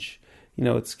 9-inch. You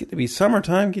know, it's going to be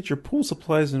summertime. Get your pool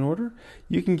supplies in order.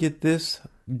 You can get this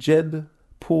Jed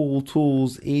Pool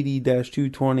Tools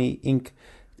 80-220 Inc.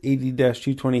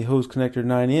 80-220 hose connector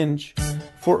 9-inch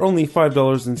for only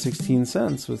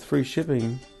 $5.16 with free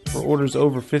shipping for orders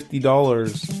over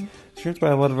 $50. you have to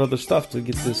buy a lot of other stuff to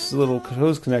get this little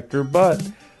hose connector. But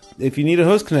if you need a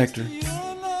hose connector,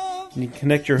 you can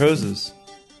connect your hoses.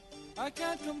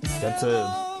 That's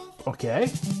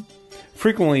okay.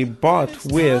 Frequently bought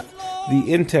with the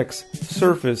Intex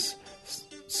Surface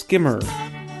Skimmer.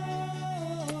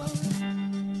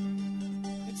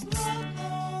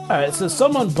 All right, so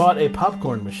someone bought a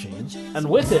popcorn machine, and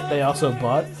with it, they also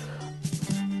bought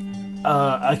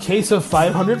a case of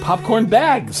 500 popcorn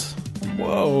bags.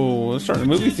 Whoa, let's start a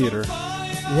movie theater.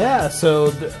 Yeah,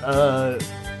 so,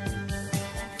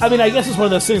 I mean, I guess it's one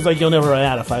of those things like you'll never run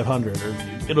out of 500, or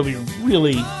it'll be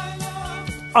really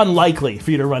unlikely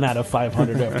for you to run out of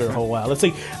 500 after a whole while. Let's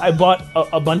say I bought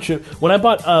a bunch of... When I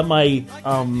bought my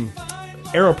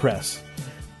AeroPress,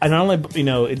 I not only,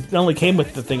 it not only came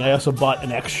with the thing, I also bought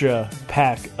an extra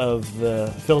pack of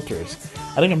the filters.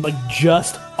 I think I'm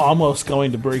just almost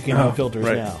going to break into filters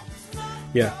right. now.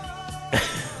 Yeah.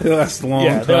 They last a long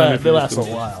Yeah, time. they last a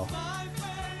while.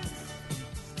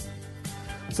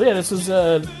 So yeah, this is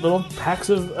little packs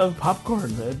of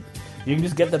popcorn. You can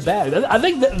just get the bag. I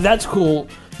think that's cool,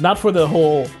 not for the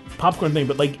whole popcorn thing,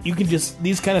 but like you can just,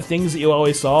 these kind of things that you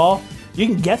always saw, you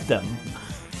can get them.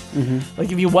 Mm-hmm.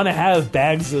 Like if you want to have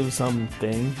bags of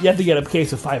something, you have to get a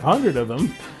case of 500 of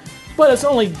them, but it's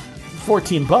only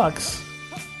 $14.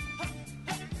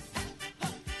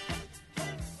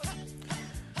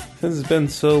 Since it's been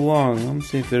so long, let me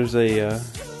see if there's a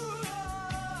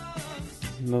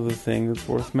another thing that's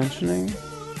worth mentioning.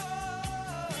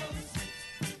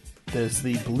 There's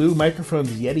the Blue Microphones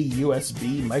Yeti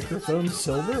USB microphone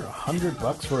silver,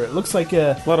 $100 for it. It looks like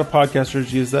a lot of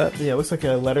podcasters use that. Yeah, it looks like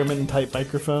a Letterman type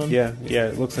microphone. Yeah,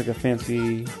 it looks like a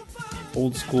fancy,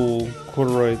 old school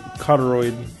corduroy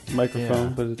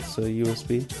microphone, but it's a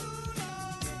USB.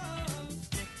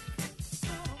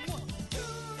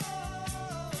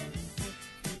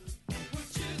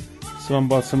 Someone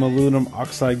bought some aluminum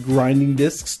oxide grinding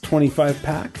discs, 25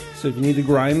 pack. So if you need to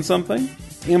grind something,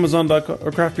 Amazon.com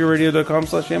or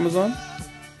craftbeerradio.com/Amazon.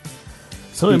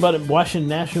 Something about it, Washington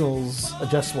Nationals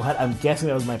adjustable hat. I'm guessing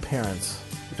that was my parents.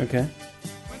 Okay.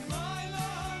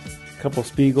 A couple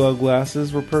Spiegel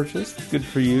glasses were purchased. Good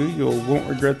for you. You won't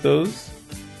regret those.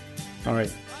 All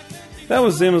right. That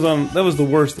was Amazon. That was the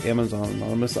worst Amazon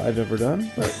Anonymous I've ever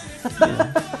done. But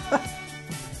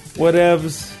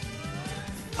whatevs.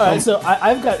 All right, so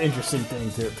I've got an interesting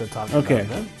thing to talk about. Okay.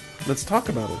 Then. Let's talk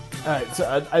about it. All right, so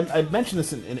I mentioned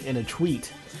this in a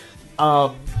tweet.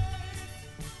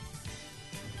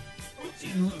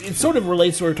 It sort of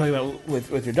relates to what we were talking about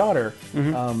with your daughter.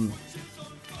 Mm-hmm.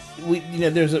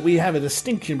 We have a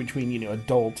distinction between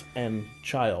adult and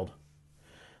child,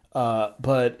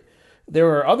 but there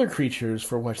are other creatures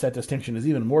for which that distinction is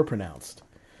even more pronounced.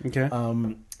 Okay.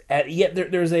 Yet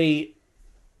there's a.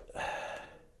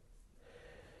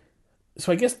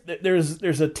 So I guess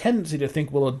there's a tendency to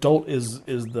think, well, adult is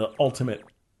the ultimate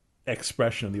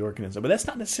expression of the organism, but that's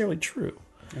not necessarily true.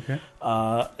 Okay.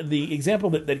 The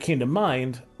example that came to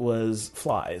mind was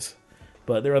flies,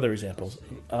 but there are other examples.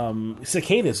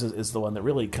 Cicadas is the one that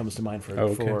really comes to mind for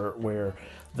where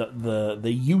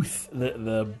the youth,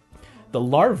 the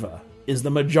larva is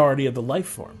the majority of the life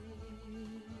form.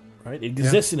 Right, it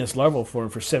exists in its larval form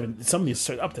for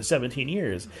up to 17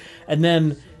 years, and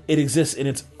then it exists in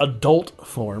its adult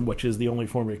form, which is the only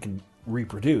form it can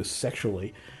reproduce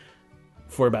sexually,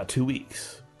 for about 2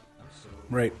 weeks.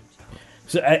 Right.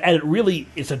 So, and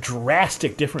it's a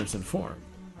drastic difference in form.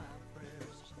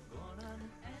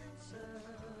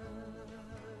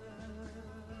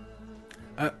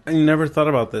 I never thought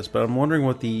about this, but I'm wondering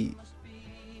what the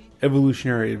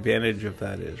evolutionary advantage of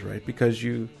that is, right? Because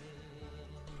the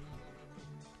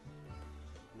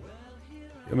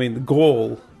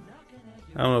goal,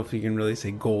 I don't know if you can really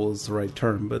say goal is the right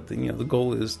term, but the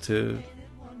goal is to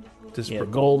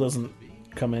goal doesn't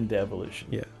come into evolution.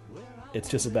 Yeah. It's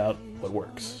just about what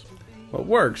works. What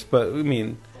works, but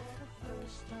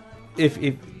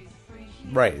if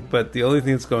right, but the only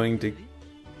thing that's going to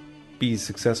be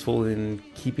successful in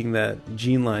keeping that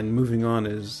gene line moving on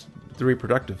is the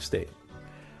reproductive state.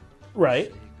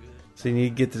 Right. So you need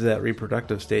to get to that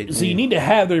reproductive state. So you need to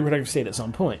have the reproductive state at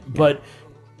some point. Yeah. But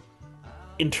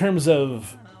in terms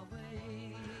of...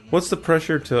 What's the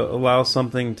pressure to allow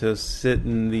something to sit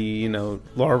in the,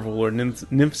 larval or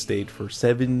nymph state for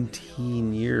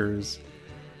 17 years?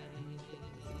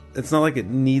 It's not like it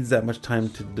needs that much time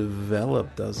to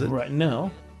develop, does it? Right,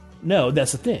 no,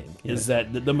 that's the thing. Yeah. Is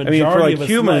that the majority of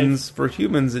humans, for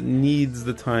humans, it needs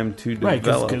the time to develop.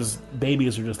 Right, because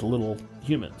babies are just little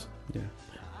humans.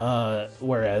 Yeah.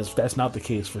 Whereas that's not the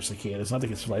case for cicadas. It's not the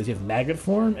case for flies. You have maggot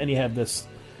form and you have this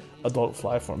adult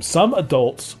fly form. Some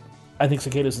adults I think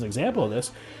cicada is an example of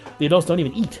this. The adults don't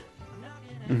even eat.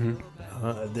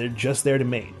 They're just there to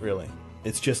mate, really.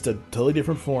 It's just a totally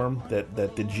different form that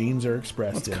the genes are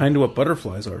expressed in. Kind of what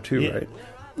butterflies are too, right?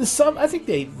 Some, I think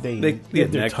they get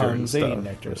their nectar tongues, and they stuff, need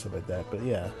nectar and stuff like that. But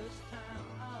yeah,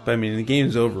 But I mean, the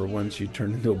game's over once you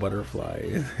turn into a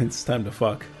butterfly. It's time to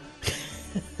fuck.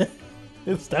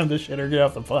 it's time to shit or get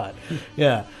off the pot.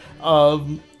 Yeah,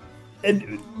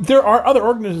 and there are other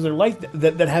organisms that are like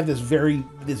that have this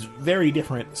very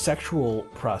different sexual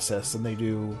process than they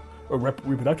do, or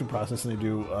reproductive process than they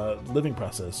do living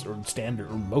process or standard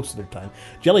or most of their time.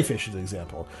 Jellyfish is an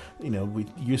example. We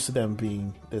used to them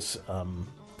being this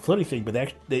floaty thing, but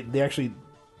they actually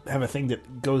have a thing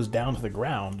that goes down to the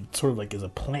ground, sort of like as a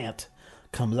plant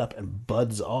comes up and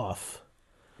buds off.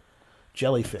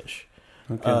 Jellyfish.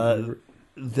 Okay.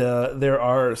 There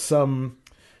are some.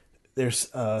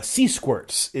 There's sea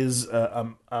squirts. Is I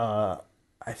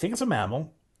think it's a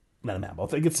mammal, not a mammal. I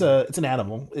think it's an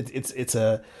animal. It's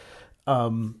a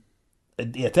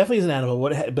it definitely is an animal.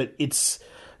 But its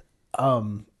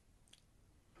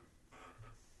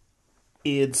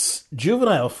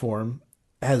juvenile form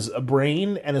has a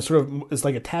brain and it's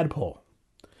like a tadpole,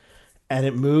 and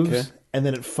it moves, and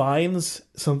then it finds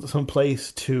some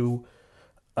place to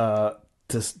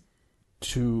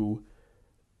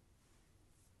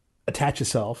attach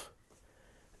itself,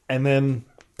 and then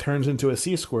turns into a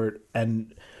sea squirt,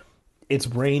 and its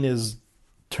brain is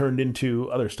turned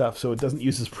into other stuff, so it doesn't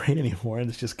use its brain anymore, and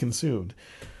it's just consumed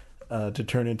to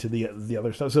turn into the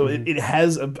other stuff. So it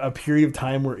has a period of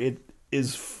time where it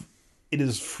is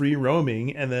free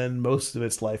roaming, and then most of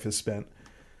its life is spent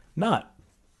not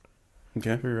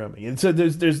free roaming. And so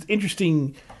there's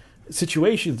interesting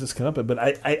situations that's come up, but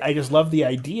I just love the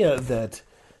idea that,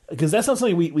 because that's not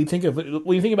something we think of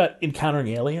when you think about encountering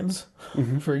aliens,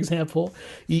 for example.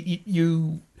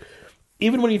 You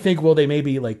even when you think, well, they may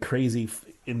be like crazy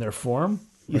in their form,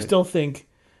 you still think,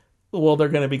 well, they're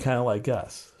going to be kind of like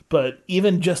us. But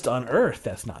even just on Earth,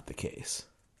 that's not the case.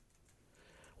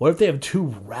 What if they have two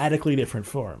radically different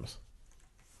forms,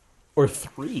 or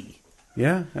three?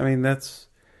 Yeah, I mean it's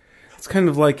kind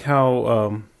of like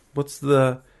how what's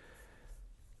the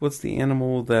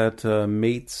animal that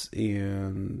mates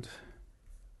and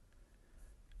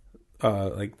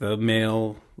like the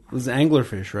male is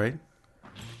anglerfish, right?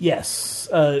 Yes.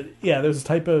 There's a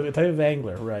type of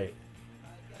angler, right?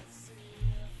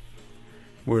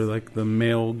 Where like the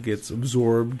male gets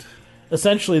absorbed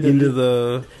essentially into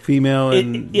the female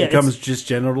and becomes just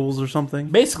genitals or something.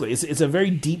 Basically, it's a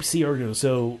very deep sea organism.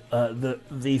 So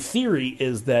the theory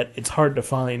is that it's hard to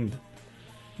find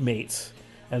mates.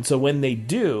 And so when they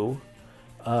do,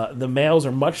 the males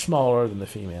are much smaller than the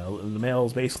female, and the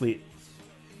males basically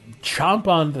chomp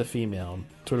onto the female,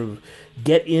 sort of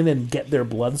get in and get their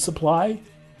blood supply,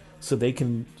 so they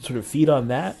can sort of feed on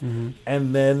that,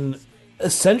 and then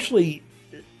essentially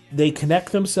they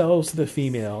connect themselves to the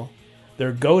female.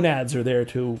 Their gonads are there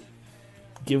to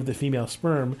give the female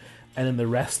sperm, and then the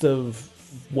rest of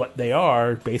what they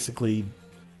are basically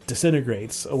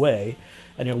disintegrates away,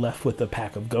 and you're left with a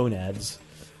pack of gonads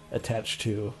attached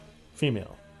to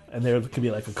female, and there could be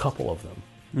like a couple of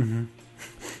them,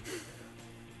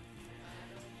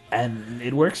 and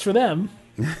it works for them.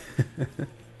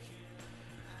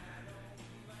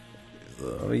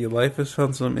 Your life has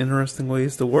found some interesting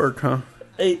ways to work, huh?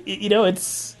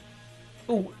 It's.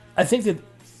 I think that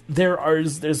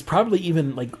there's probably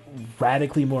even like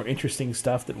radically more interesting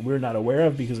stuff that we're not aware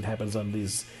of because it happens on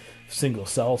these single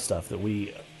cell stuff that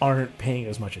we aren't paying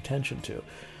as much attention to.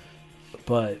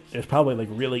 But there's probably like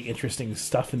really interesting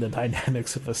stuff in the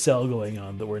dynamics of a cell going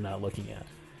on that we're not looking at.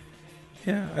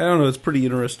 Yeah, I don't know. It's pretty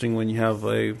interesting when you have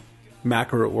a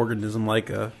macroorganism like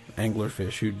a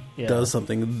anglerfish who does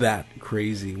something that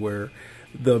crazy, where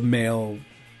the male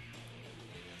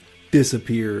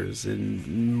disappears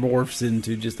and morphs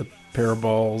into just a pair of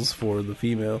balls for the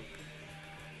female.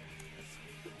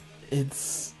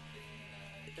 It's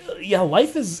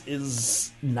life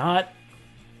is not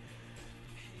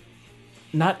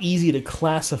easy to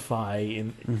classify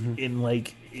in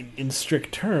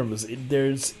strict terms.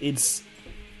 It's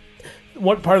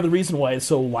one part of the reason why it's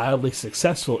so wildly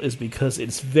successful is because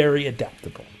it's very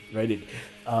adaptable, right?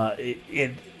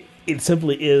 It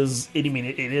simply is. It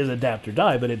is adapt or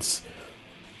die, but it's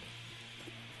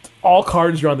all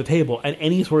cards are on the table, and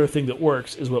any sort of thing that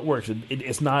works is what works.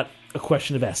 It's not a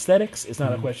question of aesthetics. It's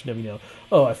not a question of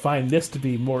I find this to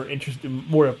be more interesting,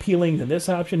 more appealing than this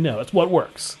option. No, it's what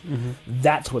works.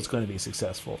 That's what's going to be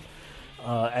successful.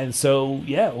 And so,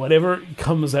 whatever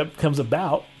comes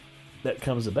about.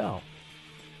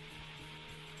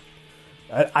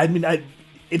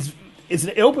 It's it's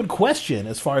an open question,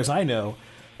 as far as I know,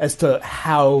 as to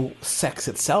how sex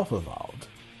itself evolved.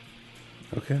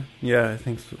 Okay. Yeah, I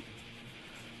think so.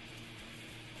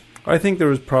 I think there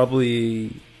was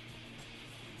probably...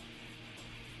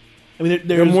 I mean,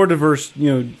 there's more diverse,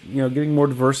 getting more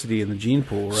diversity in the gene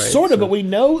pool, right? Sort of, but we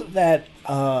know that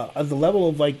at the level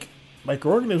of like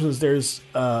microorganisms, there's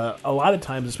a lot of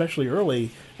times, especially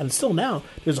early, and still now,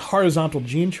 there's a horizontal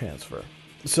gene transfer.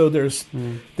 So there's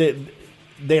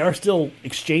they are still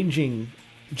exchanging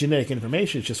genetic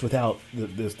information, it's just without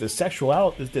this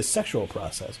sexual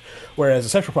process. Whereas the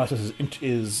sexual process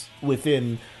is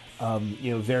within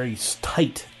very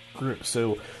tight groups.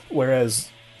 So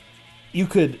whereas you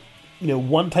could.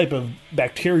 One type of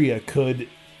bacteria could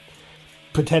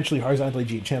potentially horizontally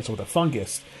gene transfer with a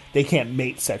fungus. They can't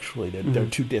mate sexually. They're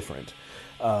too different.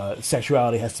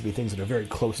 Sexuality has to be things that are very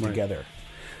close together.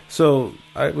 So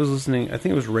I was listening, I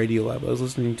think it was Radiolab. I was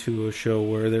listening to a show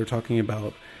where they were talking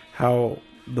about how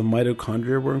the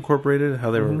mitochondria were incorporated, how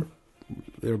they were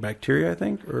bacteria, I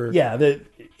think?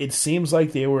 It seems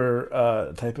like they were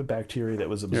a type of bacteria that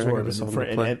was absorbed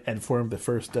and formed the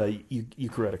first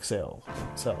eukaryotic cells,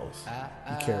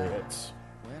 eukaryotes.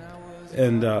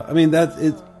 And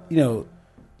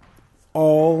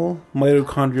all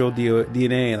mitochondrial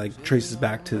DNA traces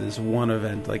back to this one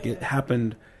event. Like it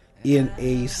happened in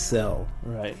a cell,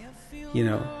 right?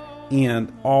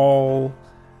 And all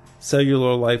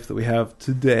cellular life that we have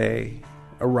today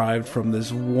arrived from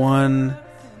this one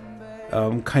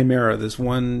chimera, this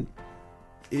one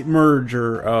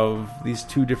merger of these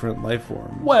two different life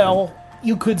forms. Well,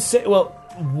 you could say,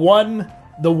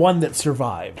 the one that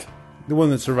survived. The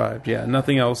one that survived, yeah.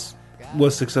 Nothing else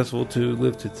was successful to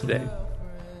live to today.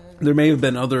 There may have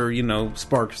been other,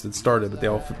 sparks that started, but they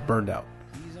all burned out.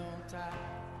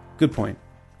 Good point.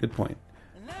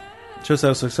 Shows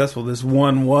how successful this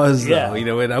one was, though. It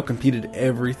outcompeted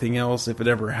everything else if it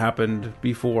ever happened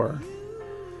before.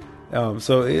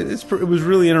 So it was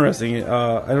really interesting.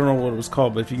 I don't know what it was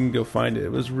called, but if you can go find it,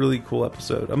 it was a really cool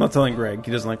episode. I'm not telling Greg,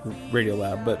 he doesn't like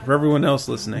Radiolab, but for everyone else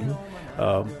listening,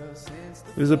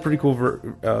 it was a pretty cool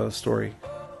story.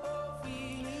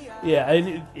 Yeah,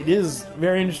 it is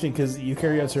very interesting because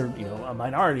eukaryotes are a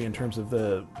minority in terms of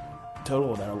the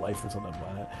total amount of life that's on the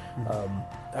planet.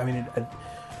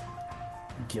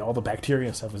 All the bacteria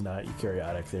and stuff is not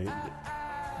eukaryotic.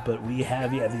 But we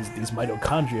have these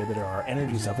mitochondria that are our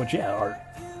energy stuff, which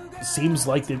seems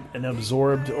like an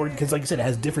absorbed, or because like I said, it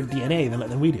has different DNA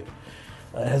than we do.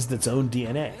 It has its own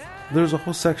DNA. There's a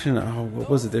whole section. What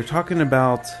was it? They're talking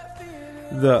about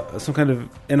some kind of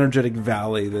energetic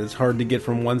valley that is hard to get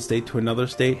from one state to another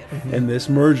state, and this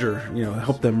merger,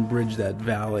 helped them bridge that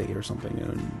valley or something.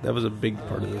 And that was a big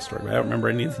part of the story. But I don't remember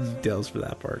any of the details for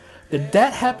that part. Did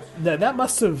that happen? That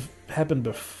must have happened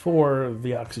before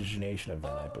the oxygenation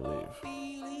event, I believe.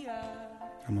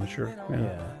 I'm not sure.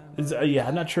 Yeah,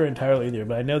 I'm not sure entirely either,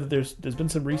 but I know that there's been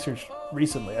some research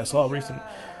recently. I was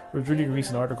reading a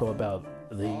recent article about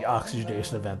the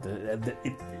oxygenation event.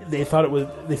 They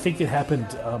think it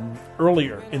happened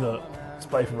earlier in the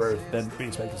life of Earth than we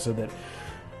expected, so that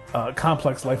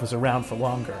complex life was around for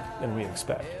longer than we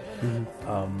expect.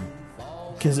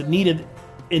 Because it needed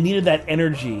that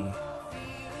energy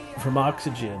from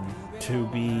oxygen to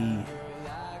be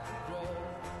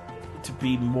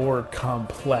more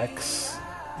complex,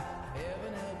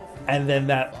 and then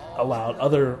that allowed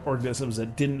other organisms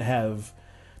that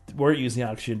weren't using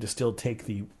oxygen to still take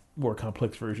the more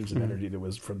complex versions of energy that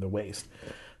was from the waste.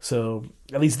 So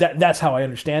at least that's how I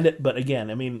understand it. But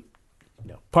again,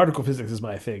 particle physics is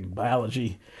my thing.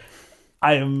 Biology,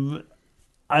 I'm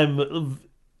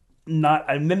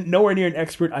nowhere near an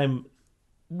expert. I'm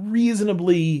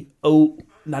reasonably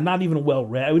not even well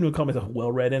read. I wouldn't even call myself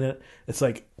well read in it. It's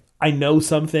like I know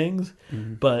some things,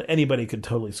 but anybody could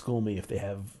totally school me if they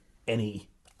have any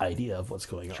idea of what's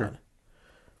going on.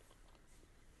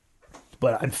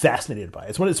 But I'm fascinated by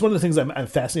it. It's one of the things I'm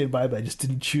fascinated by, but I just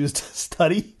didn't choose to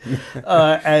study.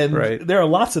 And there are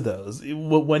lots of those.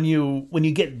 When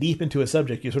you get deep into a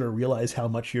subject, you sort of realize how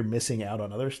much you're missing out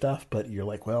on other stuff. But you're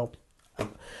like, well,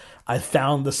 I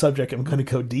found the subject I'm going to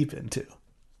go deep into.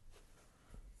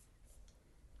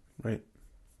 Right.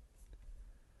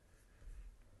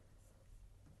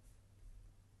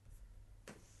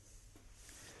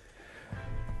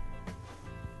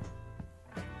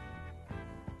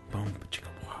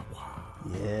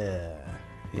 Yeah.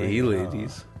 Hey,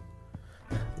 ladies.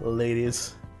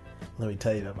 Ladies, let me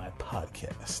tell you about my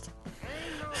podcast.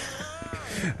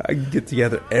 I get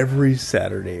together every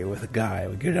Saturday with a guy.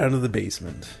 We go down to the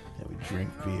basement. And we drink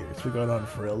beer. It's been going on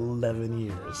for 11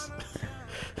 years.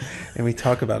 And we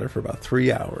talk about it for about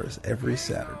 3 hours every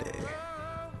Saturday.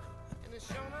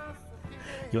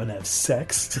 You want to have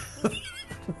sex?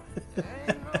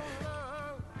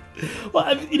 Well,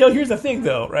 I mean, here's the thing,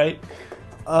 though, right?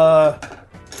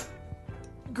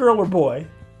 Girl or boy,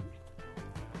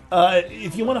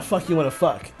 if you want to fuck, you want to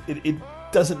fuck. It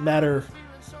doesn't matter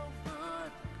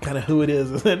kind of who it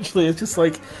is, essentially. It's just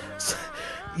like,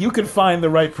 you can find the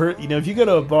right person. If you go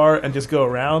to a bar and just go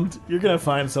around, you're going to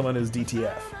find someone who's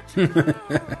DTF.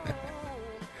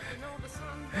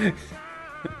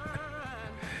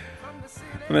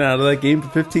 I've been out of that game for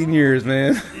 15 years,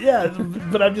 man. Yeah,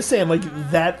 but I'm just saying, like,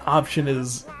 that option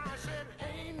is...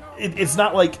 It's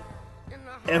not like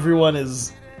everyone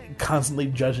is constantly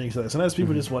judging each other. Sometimes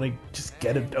people just want to just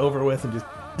get it over with and just...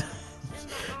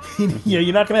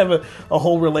 you're not going to have a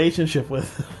whole relationship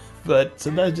with... But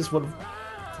sometimes just want to...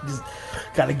 Just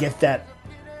got to get that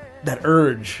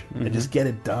urge and just get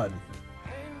it done.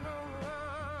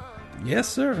 Yes,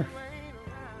 sir.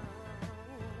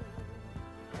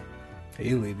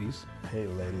 Hey, ladies. Hey,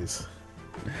 ladies.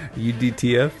 You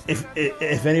DTF?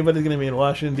 If anybody's going to be in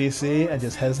Washington, D.C. and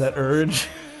just has that urge...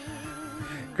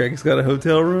 Greg's got a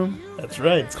hotel room? That's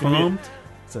right.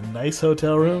 It's a nice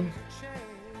hotel room.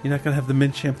 You're not going to have the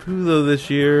mint shampoo, though, this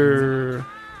year.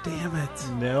 Damn it.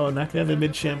 No, I'm not going to have the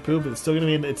mint shampoo, but it's still going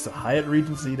to be it's the Hyatt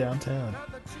Regency downtown.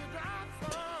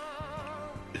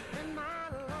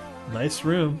 Nice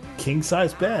room.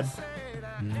 King-size bed.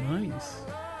 Nice.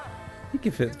 You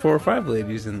can fit 4 or 5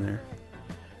 ladies in there.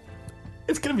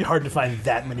 It's going to be hard to find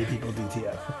that many people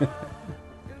DTF.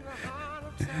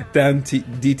 Down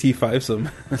DT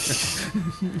fivesome.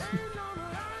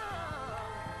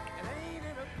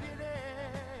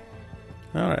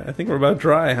 All right, I think we're about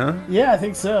dry, huh? Yeah, I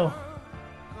think so.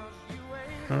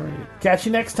 All right. Catch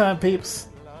you next time, peeps.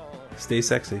 Stay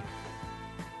sexy.